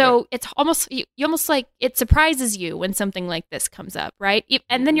 So it's almost, you almost like, it surprises you when something like this comes up, right?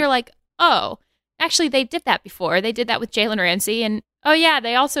 And then you're like, oh, actually they did that before. They did that with Jalen Ramsey, and oh yeah,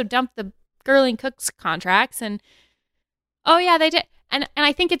 they also dumped the Gurley Cooks contracts, and oh yeah, they did. And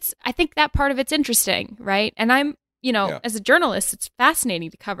I think that part of it's interesting, right? And I'm, as a journalist, it's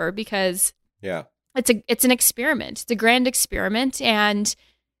fascinating to cover, because it's an experiment. It's a grand experiment, and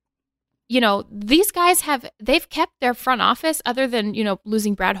these guys they've kept their front office, other than,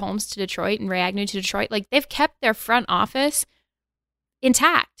 losing Brad Holmes to Detroit and Ray Agnew to Detroit. Like, they've kept their front office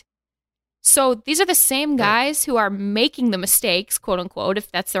intact. So these are the same guys who are making the mistakes, quote unquote,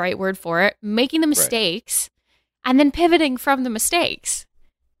 if that's the right word for it, making the mistakes and then pivoting from the mistakes.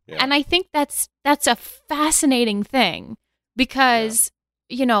 Yeah. And I think that's a fascinating thing, because,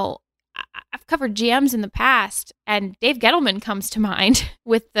 I've covered GMs in the past, and Dave Gettleman comes to mind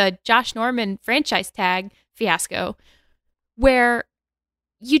with the Josh Norman franchise tag fiasco, where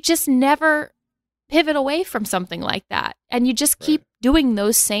you just never pivot away from something like that, and you just keep doing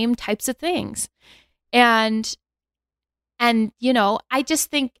those same types of things. And I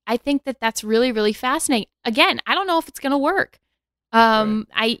think that that's really, really fascinating. Again, I don't know if it's going to work.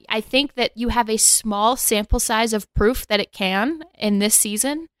 I think that you have a small sample size of proof that it can in this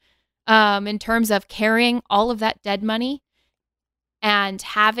season. In terms of carrying all of that dead money and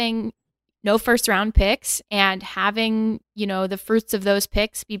having no first round picks, and having, the fruits of those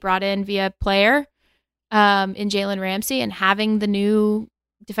picks be brought in via player in Jalen Ramsey, and having the new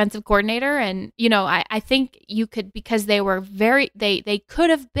defensive coordinator. And, I think you could, because they were they could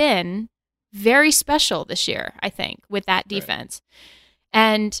have been very special this year, I think, with that defense.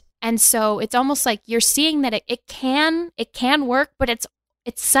 Right. And so it's almost like you're seeing that it can work, but it's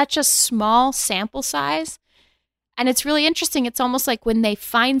such a small sample size, and it's really interesting. It's almost like when they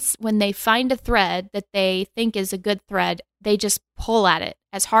find a thread that they think is a good thread, they just pull at it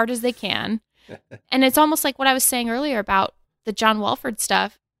as hard as they can. And it's almost like what I was saying earlier about the John Walford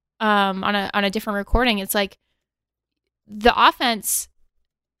stuff on a different recording. It's like the offense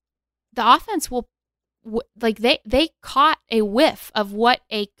will, like, they caught a whiff of what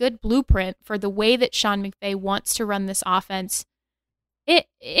a good blueprint for the way that Sean McVay wants to run this offense it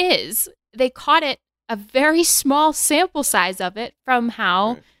is. They caught it, a very small sample size of it, from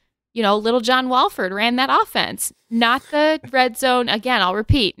how, little John Walford ran that offense. Not the red zone. Again, I'll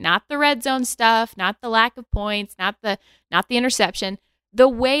repeat, not the red zone stuff, not the lack of points, not the interception. The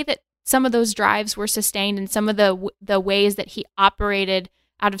way that some of those drives were sustained, and some of the ways that he operated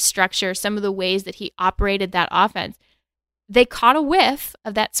out of structure, some of the ways that he operated that offense, they caught a whiff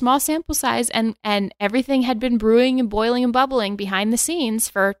of that small sample size, and everything had been brewing and boiling and bubbling behind the scenes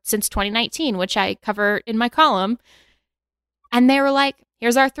since 2019, which I cover in my column. And they were like,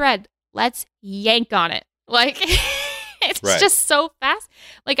 here's our thread. Let's yank on it. Like, it's just so fast.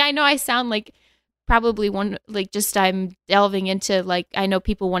 Like, I know I sound like probably I'm delving into, like, I know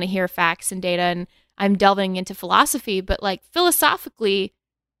people want to hear facts and data, and I'm delving into philosophy, but like philosophically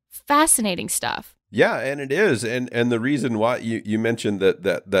fascinating stuff. Yeah, and it is. And the reason why you mentioned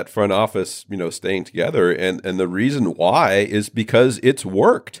that front office, staying together, and the reason why is because it's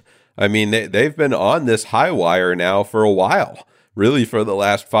worked. I mean, they've been on this high wire now for a while, really for the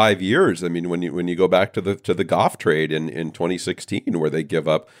last 5 years. I mean, when you go back to the Goff trade in 2016, where they give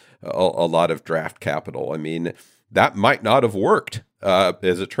up a lot of draft capital, I mean, that might not have worked.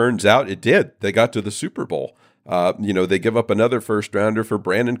 As it turns out, it did. They got to the Super Bowl. They give up another first rounder for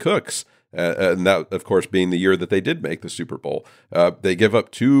Brandon Cooks. And that, of course, being the year that they did make the Super Bowl. They give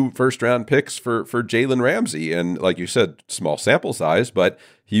up 2 first-round picks for Jalen Ramsey. And like you said, small sample size, but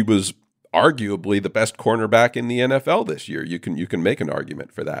he was arguably the best cornerback in the NFL this year. You can make an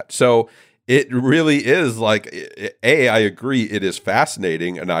argument for that. So it really is like, I agree, it is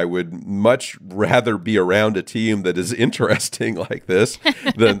fascinating, and I would much rather be around a team that is interesting like this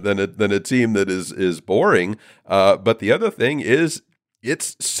than a team that is boring. But the other thing is,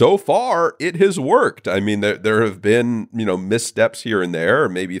 it's so far it has worked. I mean, there have been missteps here and there, or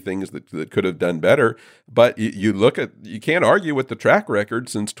maybe things that could have done better. But you can't argue with the track record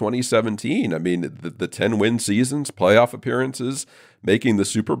since 2017. I mean, the 10-win seasons, playoff appearances, making the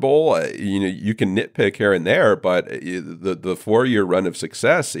Super Bowl. You can nitpick here and there, but the 4-year run of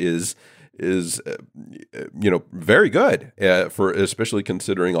success is very good for, especially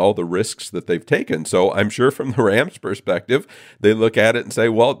considering all the risks that they've taken. So I'm sure from the Rams' perspective, they look at it and say,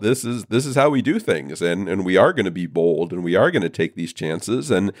 well, this is how we do things, and we are going to be bold, and we are going to take these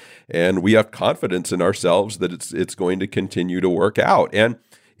chances, and we have confidence in ourselves that it's going to continue to work out, and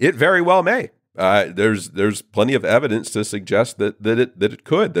it very well may. There's plenty of evidence to suggest that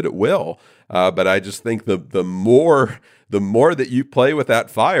it will. But I just think the more that you play with that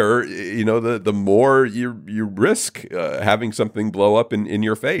fire, the more you risk having something blow up in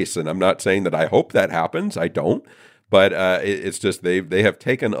your face. And I'm not saying that I hope that happens. I don't. But it's just they have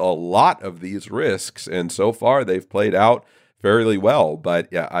taken a lot of these risks, and so far they've played out fairly well. But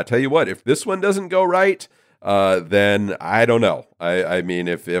yeah, I tell you what, if this one doesn't go right, then I don't know. I mean,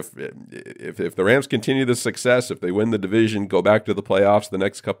 if the Rams continue the success, if they win the division, go back to the playoffs the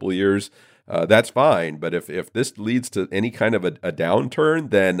next couple of years, that's fine. But if this leads to any kind of a downturn,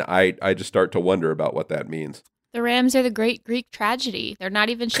 then I just start to wonder about what that means. The Rams are the great Greek tragedy. They're not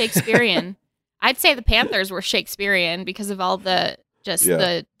even Shakespearean. I'd say the Panthers were Shakespearean because of all the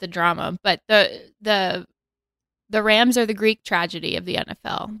drama. But the Rams are the Greek tragedy of the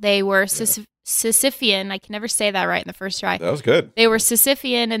NFL. They were Sisyphean. I can never say that right in the first try. That was good. They were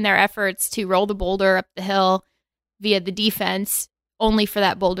Sisyphean in their efforts to roll the boulder up the hill via the defense, only for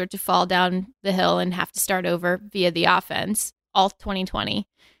that boulder to fall down the hill and have to start over via the offense, all 2020.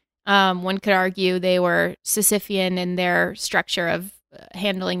 One could argue they were Sisyphean in their structure of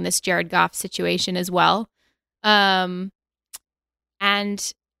handling this Jared Goff situation as well. And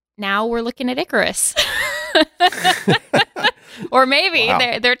now we're looking at Icarus. Or maybe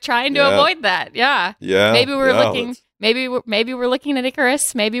they're trying to avoid that. Yeah. Maybe we're looking. Maybe we're looking at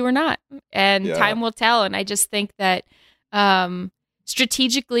Icarus. Maybe we're not. And time will tell. And I just think that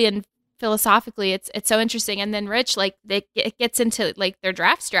strategically and philosophically, it's so interesting. And then Rich, it gets into their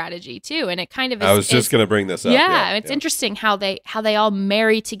draft strategy too, and it kind of is. I was just going to bring this up. Yeah, it's interesting how they all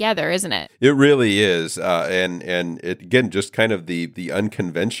marry together, isn't it? It really is, and it, again, just kind of the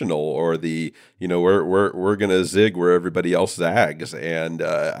unconventional, or the we're going to zig where everybody else zags, and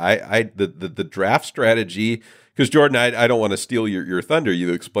the draft strategy. Because Jordan, I don't want to steal your thunder.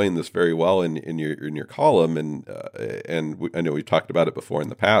 You explained this very well in your column, and I know we talked about it before in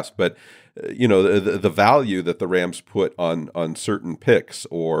the past. But the value that the Rams put on certain picks,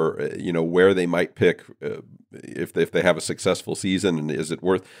 or where they might pick if they have a successful season, and is it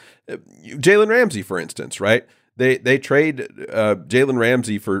worth Jalen Ramsey, for instance, right? They trade Jalen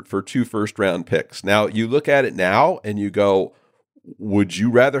Ramsey for 2 first-round picks. Now you look at it now and you go, would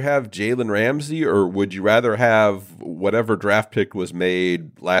you rather have Jalen Ramsey, or would you rather have whatever draft pick was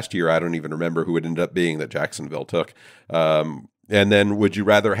made last year? I don't even remember who it ended up being that Jacksonville took. And then would you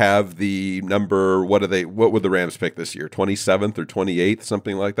rather have the number, what would the Rams pick this year? 27th or 28th,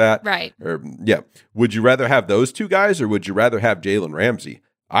 something like that? Right. Would you rather have those 2 guys, or would you rather have Jalen Ramsey?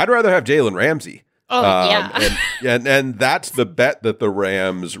 I'd rather have Jalen Ramsey. Oh, yeah. And that's the bet that the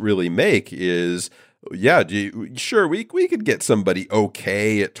Rams really make is, yeah, sure, we could get somebody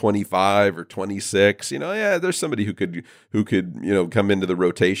okay at 25 or 26. Yeah, there's somebody who could come into the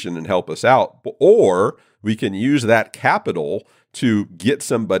rotation and help us out. Or we can use that capital to get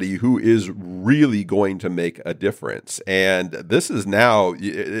somebody who is really going to make a difference. And this is now,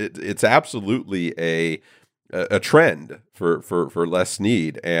 it's absolutely a trend for Les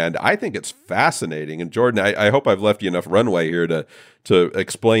Snead, and I think it's fascinating. And Jordan, I hope I've left you enough runway here to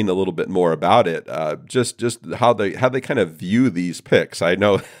explain a little bit more about it. Just how they kind of view these picks. I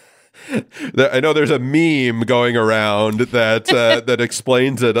know there's a meme going around that that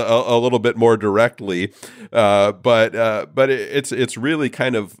explains it a little bit more directly, but it's really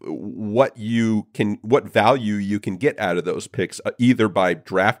kind of what value you can get out of those picks, either by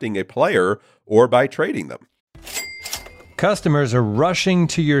drafting a player or by trading them. Customers are rushing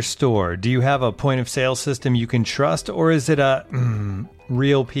to your store. Do you have a point of sale system you can trust, or is it a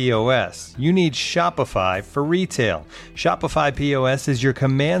real POS? You need Shopify for retail. Shopify POS is your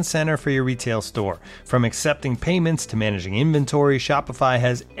command center for your retail store. From accepting payments to managing inventory, Shopify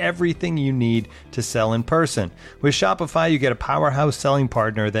has everything you need to sell in person. With Shopify, you get a powerhouse selling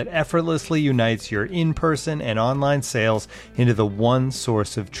partner that effortlessly unites your in-person and online sales into the one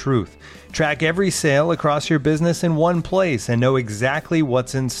source of truth. Track every sale across your business in one place and know exactly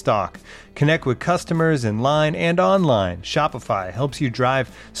what's in stock. Connect with customers in line and online. Shopify helps you drive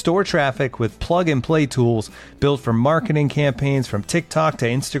store traffic with plug-and-play tools built for marketing campaigns from TikTok to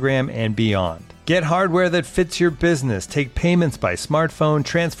Instagram and beyond. Get hardware that fits your business. Take payments by smartphone,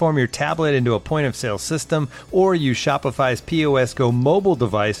 transform your tablet into a point-of-sale system, or use Shopify's POS Go mobile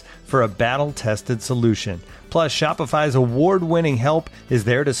device for a battle-tested solution. Plus, Shopify's award-winning help is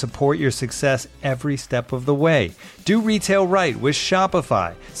there to support your success every step of the way. Do retail right with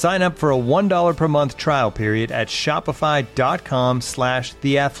Shopify. Sign up for a $1 per month trial period at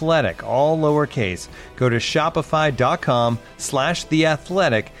shopify.com/theathletic, all lowercase. Go to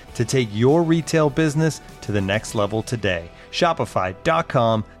shopify.com/theathletic to take your retail business to the next level today.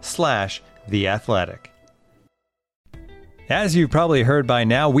 Shopify.com/theathletic. As you've probably heard by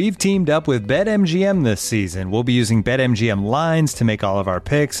now, we've teamed up with BetMGM this season. We'll be using BetMGM lines to make all of our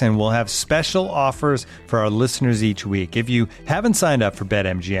picks, and we'll have special offers for our listeners each week. If you haven't signed up for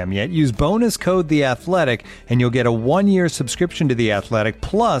BetMGM yet, use bonus code THEATHLETIC, and you'll get a 1-year subscription to The Athletic,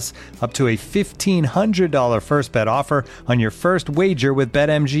 plus up to a $1,500 first bet offer on your first wager with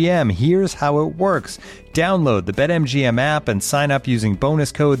BetMGM. Here's how it works. Download the BetMGM app and sign up using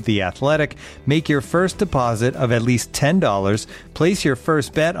bonus code THEATHLETIC. Make your first deposit of at least $10. Place your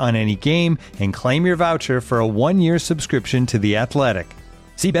first bet on any game and claim your voucher for a 1-year subscription to The Athletic.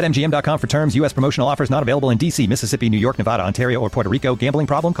 See BetMGM.com for terms. U.S. promotional offers not available in D.C., Mississippi, New York, Nevada, Ontario, or Puerto Rico. Gambling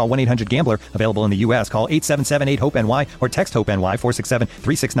problem? Call 1-800-GAMBLER. Available in the U.S. Call 877-8-HOPE-NY or text HOPE-NY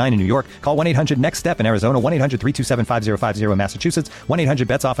 467-369 in New York. Call 1-800-NEXT-STEP in Arizona. 1-800-327-5050 in Massachusetts.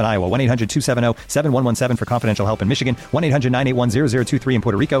 1-800-BETS-OFF in Iowa. 1-800-270-7117 for confidential help in Michigan. 1-800-981-0023 in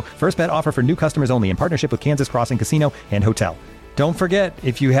Puerto Rico. First bet offer for new customers only in partnership with Kansas Crossing Casino and Hotel. Don't forget,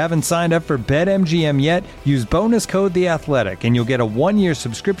 if you haven't signed up for BetMGM yet, use bonus code THEATHLETIC and you'll get a 1-year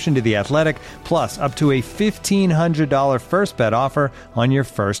subscription to The Athletic, plus up to a $1,500 first bet offer on your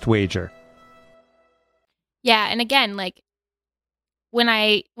first wager. Yeah, and again, like when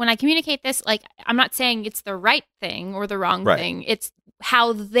I communicate this, like I'm not saying it's the right thing or the wrong thing. It's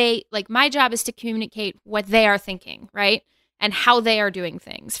how they, like, my job is to communicate what they are thinking, right? And how they are doing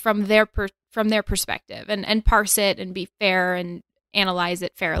things from their perspective, and parse it and be fair and analyze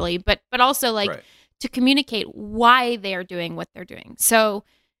it fairly, but also to communicate why they are doing what they're doing. So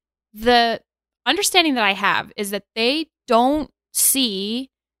the understanding that I have is that they don't see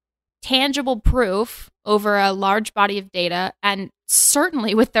tangible proof over a large body of data, and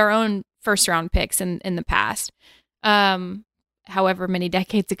certainly with their own first round picks in the past, however many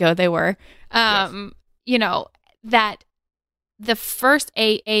decades ago they were, you know, that the first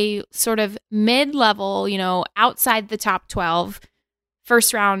a sort of mid-level, you know, outside the top 12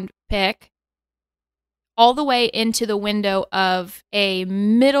 first round pick all the way into the window of a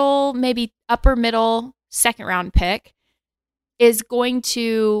middle, maybe upper middle second round pick is going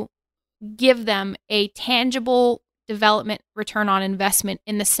to give them a tangible development return on investment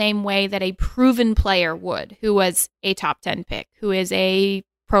in the same way that a proven player would, who was a top 10 pick, who is a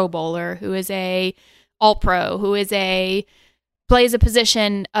Pro Bowler, who is a All-Pro, who is plays a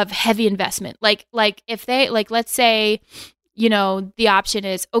position of heavy investment. Like if they, like, let's say, you know, the option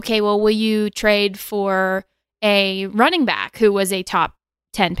is, okay, well, will you trade for a running back who was a top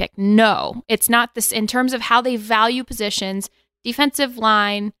 10 pick? No, it's not this in terms of how they value positions, defensive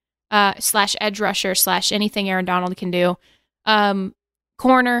line, / edge rusher / anything Aaron Donald can do,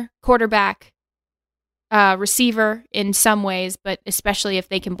 corner, quarterback, receiver in some ways, but especially if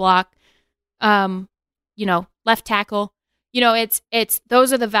they can block. Left tackle. It's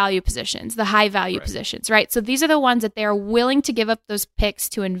those are the value positions, the high value positions, right? So these are the ones that they're willing to give up those picks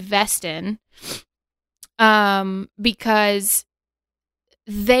to invest in, because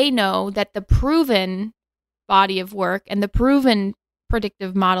they know that the proven body of work and the proven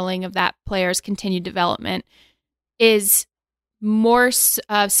predictive modeling of that player's continued development is more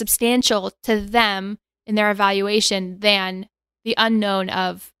substantial to them in their evaluation than the unknown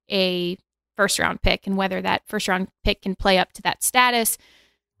of a first-round pick and whether that first-round pick can play up to that status.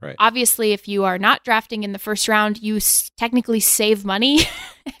 Right. Obviously, if you are not drafting in the first round, you technically save money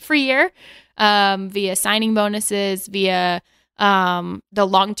every year via signing bonuses, via the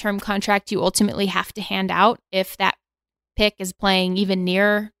long-term contract you ultimately have to hand out if that pick is playing even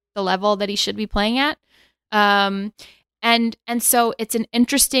near the level that he should be playing at. And so it's an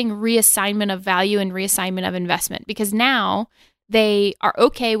interesting reassignment of value and reassignment of investment, because now they are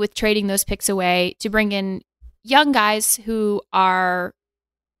okay with trading those picks away to bring in young guys who are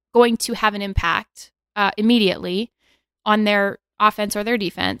going to have an impact immediately on their offense or their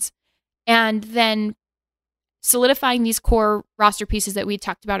defense, and then solidifying these core roster pieces that we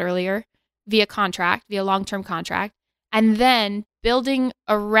talked about earlier via long-term contract, and then building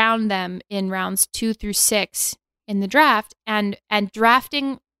around them in rounds 2 through 6 in the draft and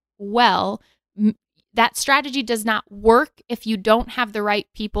drafting well. That strategy does not work if you don't have the right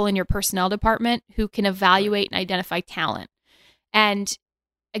people in your personnel department who can evaluate and identify talent. And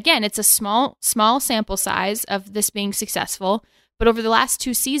again, it's a small sample size of this being successful, but over the last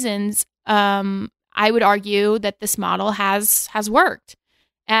 2 seasons, I would argue that this model has worked.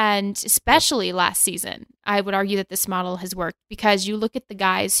 And especially last season, I would argue that this model has worked, because you look at the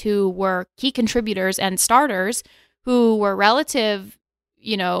guys who were key contributors and starters who were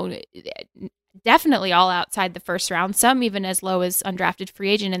definitely all outside the first round, some even as low as undrafted free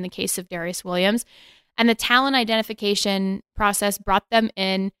agent in the case of Darius Williams. And the talent identification process brought them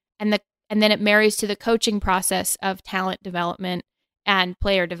in, and then it marries to the coaching process of talent development and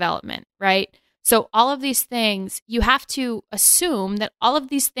player development, right? So all of these things, you have to assume that all of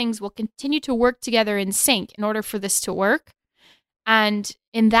these things will continue to work together in sync in order for this to work. And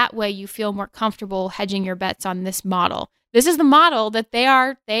in that way, you feel more comfortable hedging your bets on this model. This is the model that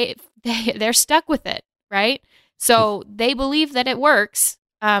they're stuck with it, right? So they believe that it works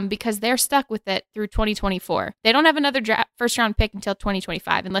because they're stuck with it through 2024. They don't have another first-round pick until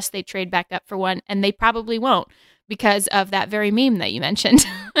 2025 unless they trade back up for one, and they probably won't because of that very meme that you mentioned.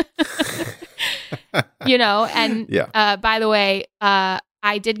 By the way,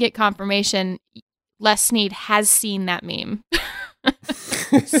 I did get confirmation Les Snead has seen that meme.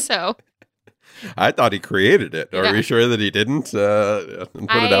 So I thought he created it. Are we sure that he didn't put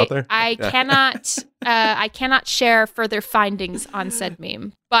it out there? I cannot share further findings on said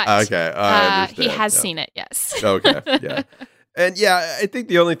meme, but he has seen it. Yes. Okay. Yeah. And yeah, I think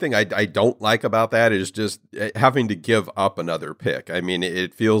the only thing I don't like about that is just having to give up another pick. I mean,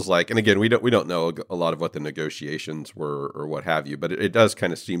 it feels like, and again, we don't know a lot of what the negotiations were or what have you, but it does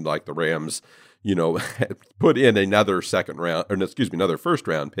kind of seem like the Rams, put in another another first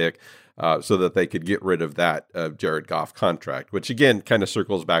round pick so that they could get rid of that Jared Goff contract, which again kind of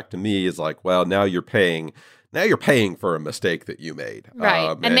circles back to me is like, well, now you're paying for a mistake that you made,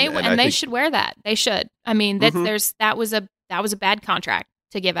 right? And they should wear that. They should. I mean, that was a bad contract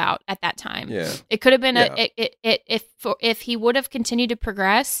to give out at that time. Yeah, it could have been if he would have continued to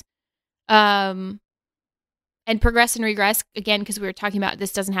progress, and progress and regress again, because we were talking about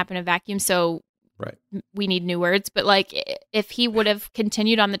this doesn't happen in a vacuum, so right. We need new words. But like, if he would have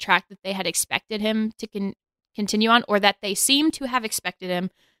continued on the track that they had expected him to continue on, or that they seem to have expected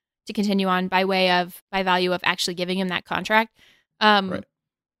him to continue on by value of actually giving him that contract, right.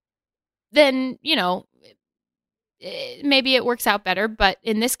 Then, maybe it works out better. But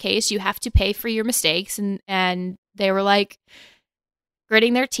in this case, you have to pay for your mistakes. And they were like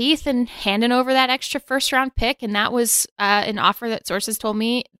gritting their teeth and handing over that extra first round pick. And that was an offer that sources told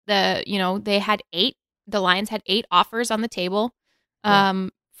me the Lions had 8 offers on the table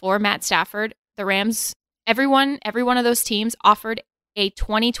for Matt Stafford. The Rams, every one of those teams offered a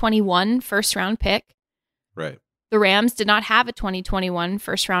 2021 first round pick. Right. The Rams did not have a 2021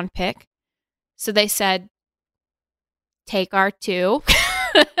 first round pick. So they said, take our 2.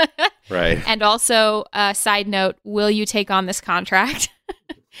 Right. And also, side note, will you take on this contract?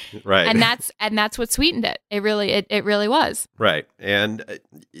 Right. And that's what sweetened it. It really was. Right. And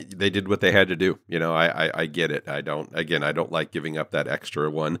they did what they had to do. You know, I get it. I don't like giving up that extra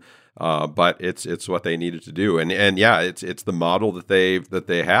one. But it's what they needed to do. And yeah, it's the model that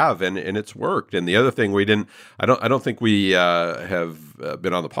they have, and it's worked. And the other thing I don't think we have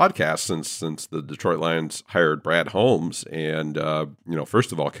been on the podcast since the Detroit Lions hired Brad Holmes. And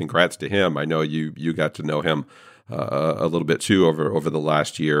first of all, congrats to him. I know you got to know him a little bit too over the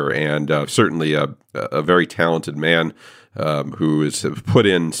last year, and certainly a very talented man who has put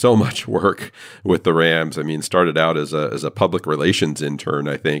in so much work with the Rams. I mean, started out as a public relations intern,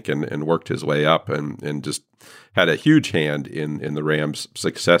 I think, and worked his way up and just had a huge hand in the Rams'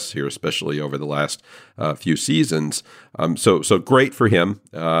 success here, especially over the last few seasons. So great for him.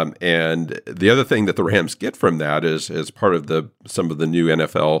 And the other thing that the Rams get from that is as part of some of the new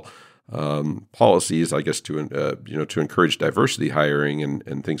NFL policies, I guess, to encourage diversity hiring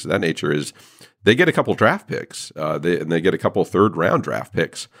and things of that nature, is they get a couple draft picks. They get a couple third-round draft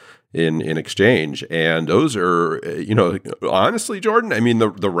picks in exchange, and those are, honestly, Jordan, I mean,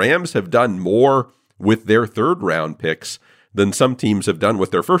 the Rams have done more with their third-round picks than some teams have done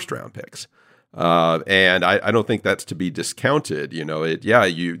with their first-round picks. And I don't think that's to be discounted.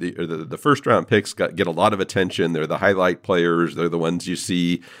 The first round picks get a lot of attention. They're the highlight players. They're the ones you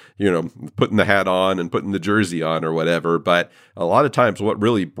see, putting the hat on and putting the jersey on or whatever. But a lot of times what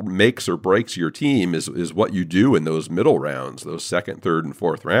really makes or breaks your team is what you do in those middle rounds, those second, third, and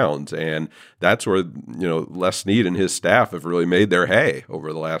fourth rounds. And that's where, Les Snead and his staff have really made their hay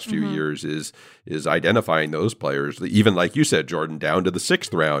over the last few years is identifying those players, even like you said, Jordan, down to the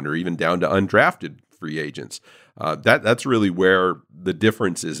sixth round or even down to undrafted free agents. That's really where the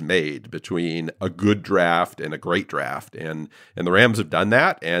difference is made between a good draft and a great draft. And the Rams have done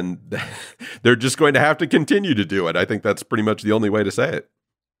that, and they're just going to have to continue to do it. I think that's pretty much the only way to say it.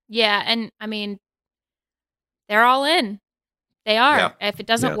 Yeah, and I mean, they're all in. They are. Yeah. If it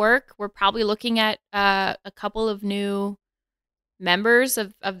doesn't work, we're probably looking at a couple of new members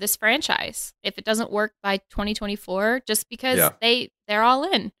of this franchise. If it doesn't work by 2024, just because they're all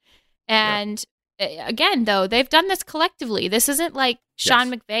in. And again, though, they've done this collectively. This isn't like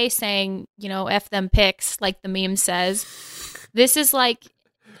Sean McVay saying, F them picks, like the meme says. This is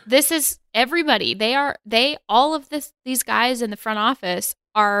everybody. All of these guys in the front office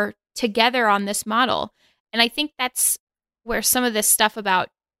are together on this model. And I think that's where some of this stuff about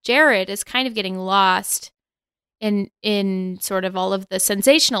Jared is kind of getting lost in sort of all of the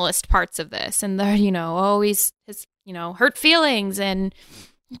sensationalist parts of this. And the, he's his, hurt feelings and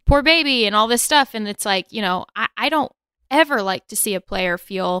poor baby and all this stuff. And it's like, I don't ever like to see a player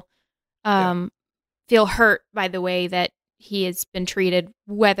feel hurt by the way that he has been treated,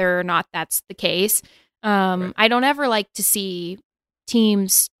 whether or not that's the case. Right. I don't ever like to see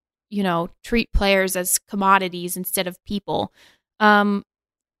teams, treat players as commodities instead of people.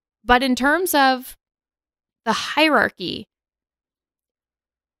 But in terms of the hierarchy,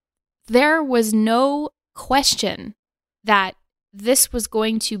 there was no question that this was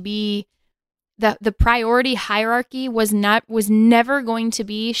going to be the priority hierarchy was never going to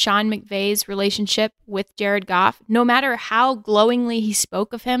be Sean McVay's relationship with Jared Goff, no matter how glowingly he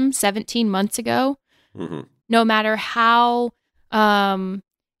spoke of him 17 months ago, no matter how, how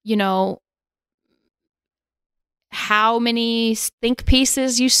many think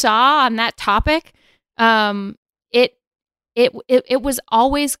pieces you saw on that topic. It was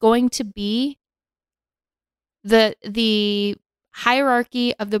always going to be the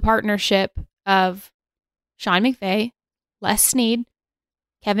hierarchy of the partnership of Sean McVay, Les Snead,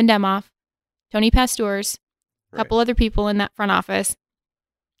 Kevin Demoff, Tony Pastors, a couple other people in that front office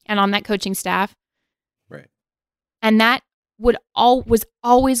and on that coaching staff. Right. And that was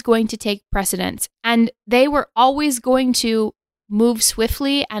always going to take precedence. And they were always going to move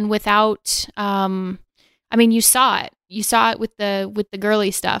swiftly and without you saw it. You saw it with the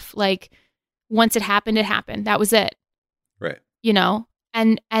girly stuff. Like once it happened, that was it. Right.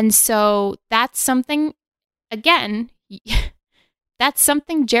 And so that's something, again, that's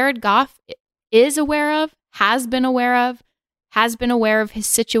something Jared Goff is aware of, has been aware of his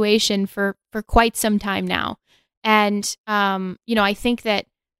situation for quite some time now. And, I think that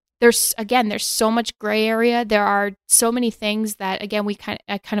there's so much gray area. There are so many things that, again,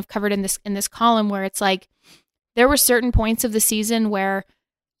 I kind of covered in this column where it's like, there were certain points of the season where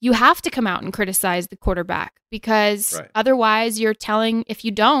you have to come out and criticize the quarterback because otherwise you're telling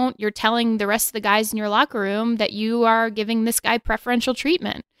the rest of the guys in your locker room that you are giving this guy preferential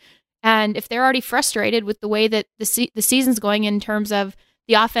treatment. And if they're already frustrated with the way that the season's going in terms of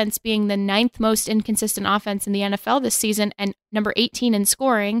the offense being the 9th most inconsistent offense in the NFL this season and number 18 in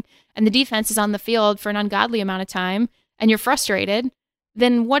scoring, and the defense is on the field for an ungodly amount of time, and you're frustrated,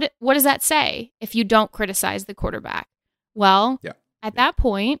 then what does that say if you don't criticize the quarterback? Well, at that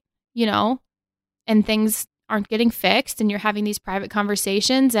point, and things aren't getting fixed, and you're having these private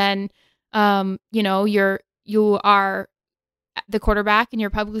conversations, and you are the quarterback, and you're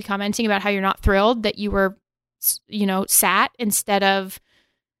publicly commenting about how you're not thrilled that you were, sat instead of,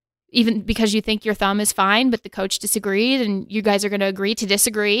 even because you think your thumb is fine, but the coach disagreed, and you guys are going to agree to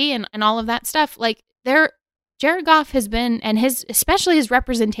disagree, and all of that stuff. Like, Jared Goff has been, and especially his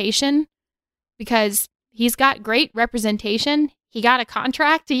representation, because he's got great representation. He got a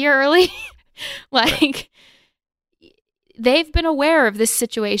contract a year early. They've been aware of this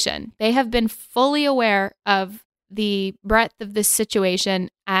situation. They have been fully aware of the breadth of this situation,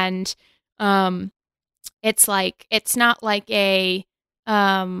 and it's not like a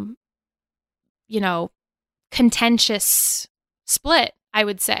contentious split, I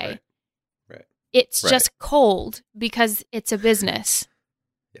would say. Right. It's just cold because it's a business.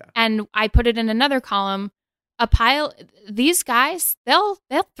 Yeah. And I put it in another column. These guys, they'll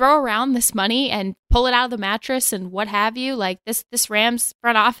throw around this money and pull it out of the mattress and what have you. Like this Rams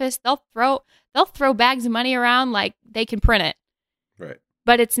front office, they'll throw bags of money around like they can print it. Right.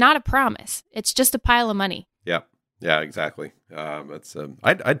 But it's not a promise. It's just a pile of money. Yeah. Yeah, exactly.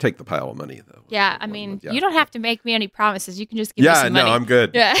 I'd take the pile of money though. Yeah, you don't have to make me any promises. You can just give me some money. Yeah, no, I'm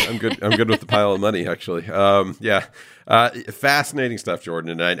good. Yeah. I'm good with the pile of money, actually. Fascinating stuff,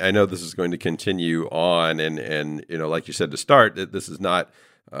 Jordan. And I know this is going to continue on. And like you said to start, this is not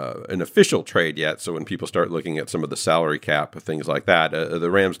an official trade yet. So when people start looking at some of the salary cap, things like that,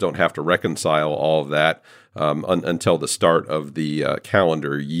 the Rams don't have to reconcile all of that until the start of the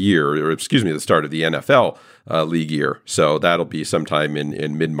calendar year, the start of the NFL league year. So that'll be sometime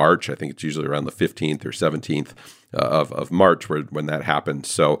in mid-March. I think it's usually around the 15th or 17th of March when that happens.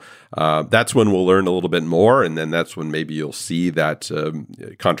 So that's when we'll learn a little bit more, and then that's when maybe you'll see that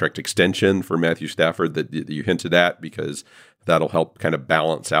contract extension for Matthew Stafford that you hinted at, because that'll help kind of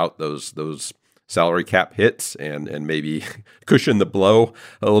balance out those salary cap hits and maybe cushion the blow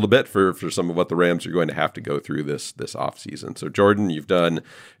a little bit for some of what the Rams are going to have to go through this offseason. So, Jordan, you've done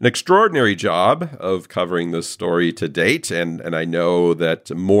an extraordinary job of covering this story to date, and I know that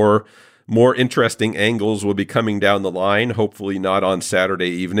more interesting angles will be coming down the line, hopefully not on Saturday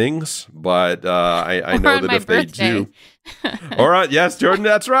evenings, but I know that if they do. All right. Yes, Jordan,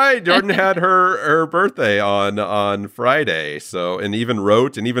 that's right. Jordan had her birthday on Friday. So, and even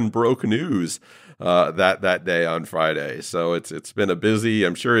wrote and even broke news that day on Friday. So it's been a busy,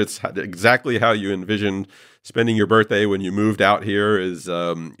 I'm sure it's exactly how you envisioned spending your birthday when you moved out here, is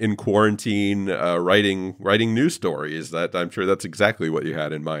in quarantine, writing news stories. That I'm sure that's exactly what you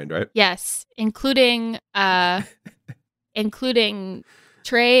had in mind, right? Yes, including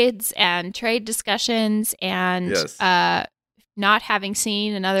trades and trade discussions and yes. Not having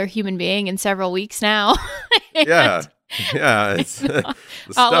seen another human being in several weeks now. Yeah, it's the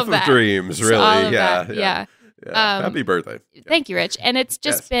stuff of dreams, really. Yeah. Happy birthday. Thank you, Rich. And it's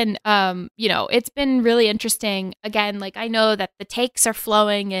just been, it's been really interesting. Again, like, I know that the takes are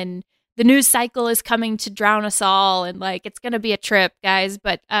flowing and the news cycle is coming to drown us all, and like, it's going to be a trip, guys,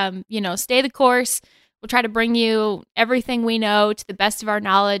 but, stay the course. We'll try to bring you everything we know to the best of our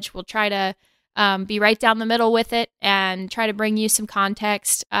knowledge. We'll try to be right down the middle with it and try to bring you some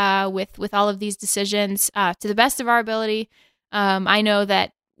context with all of these decisions to the best of our ability. I know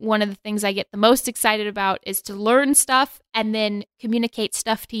that one of the things I get the most excited about is to learn stuff and then communicate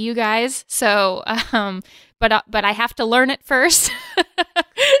stuff to you guys. So, but I have to learn it first.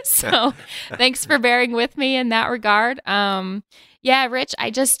 So thanks for bearing with me in that regard. Yeah, Rich,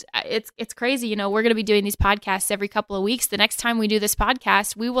 it's crazy. We're going to be doing these podcasts every couple of weeks. The next time we do this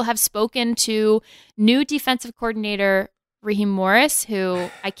podcast, we will have spoken to new defensive coordinator Raheem Morris,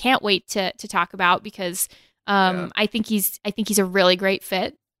 who I can't wait to talk about, because I think he's a really great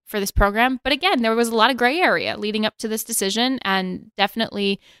fit for this program. But again, there was a lot of gray area leading up to this decision, and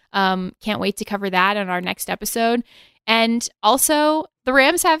definitely can't wait to cover that in our next episode. And also, the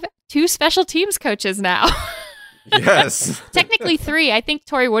Rams have 2 special teams coaches now. Yes. Technically 3. I think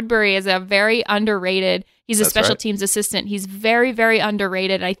Torrey Woodbury is a very underrated. He's a special teams assistant. He's very, very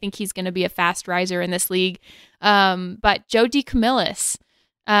underrated. I think he's going to be a fast riser in this league. But Joe DeCamillis,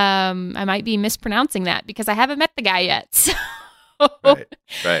 I might be mispronouncing that because I haven't met the guy yet. So.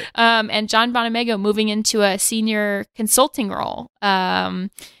 Right. And John Bonamego moving into a senior consulting role.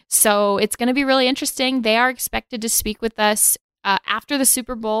 So it's going to be really interesting. They are expected to speak with us after the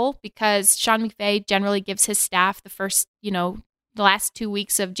Super Bowl, because Sean McVay generally gives his staff the first, the last 2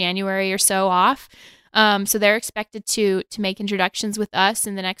 weeks of January or so off. So they're expected to make introductions with us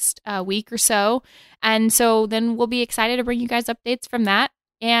in the next week or so. And so then we'll be excited to bring you guys updates from that.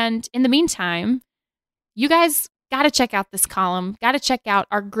 And in the meantime, you guys got to check out this column, got to check out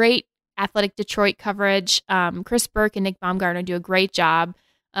our great Athletic Detroit coverage. Chris Burke and Nick Baumgartner do a great job.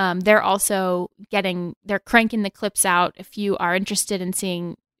 They're also they're cranking the clips out. If you are interested in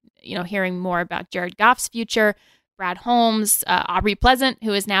seeing, hearing more about Jared Goff's future, Brad Holmes, Aubrey Pleasant,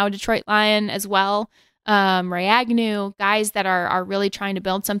 who is now a Detroit Lion as well, Ray Agnew, guys that are really trying to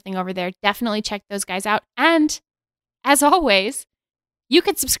build something over there. Definitely check those guys out. And as always, you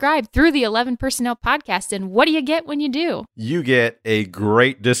can subscribe through the 11 Personnel podcast. And what do you get when you do? You get a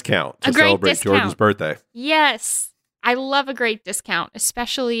great discount to celebrate Jordan's birthday. Yes. I love a great discount,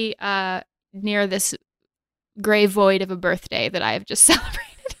 especially near this gray void of a birthday that I have just celebrated.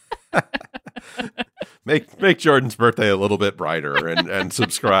 Make Jordan's birthday a little bit brighter and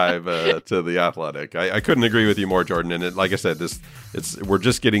subscribe to The Athletic. I couldn't agree with you more, Jordan. And like I said, we're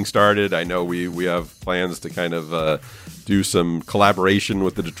just getting started. I know we have plans to kind of do some collaboration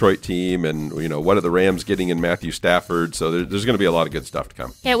with the Detroit team, and what are the Rams getting in Matthew Stafford? So there's going to be a lot of good stuff to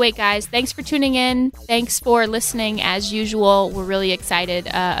come. Can't wait, guys. Thanks for tuning in. Thanks for listening. As usual, we're really excited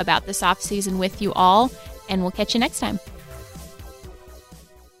about this offseason with you all, and we'll catch you next time.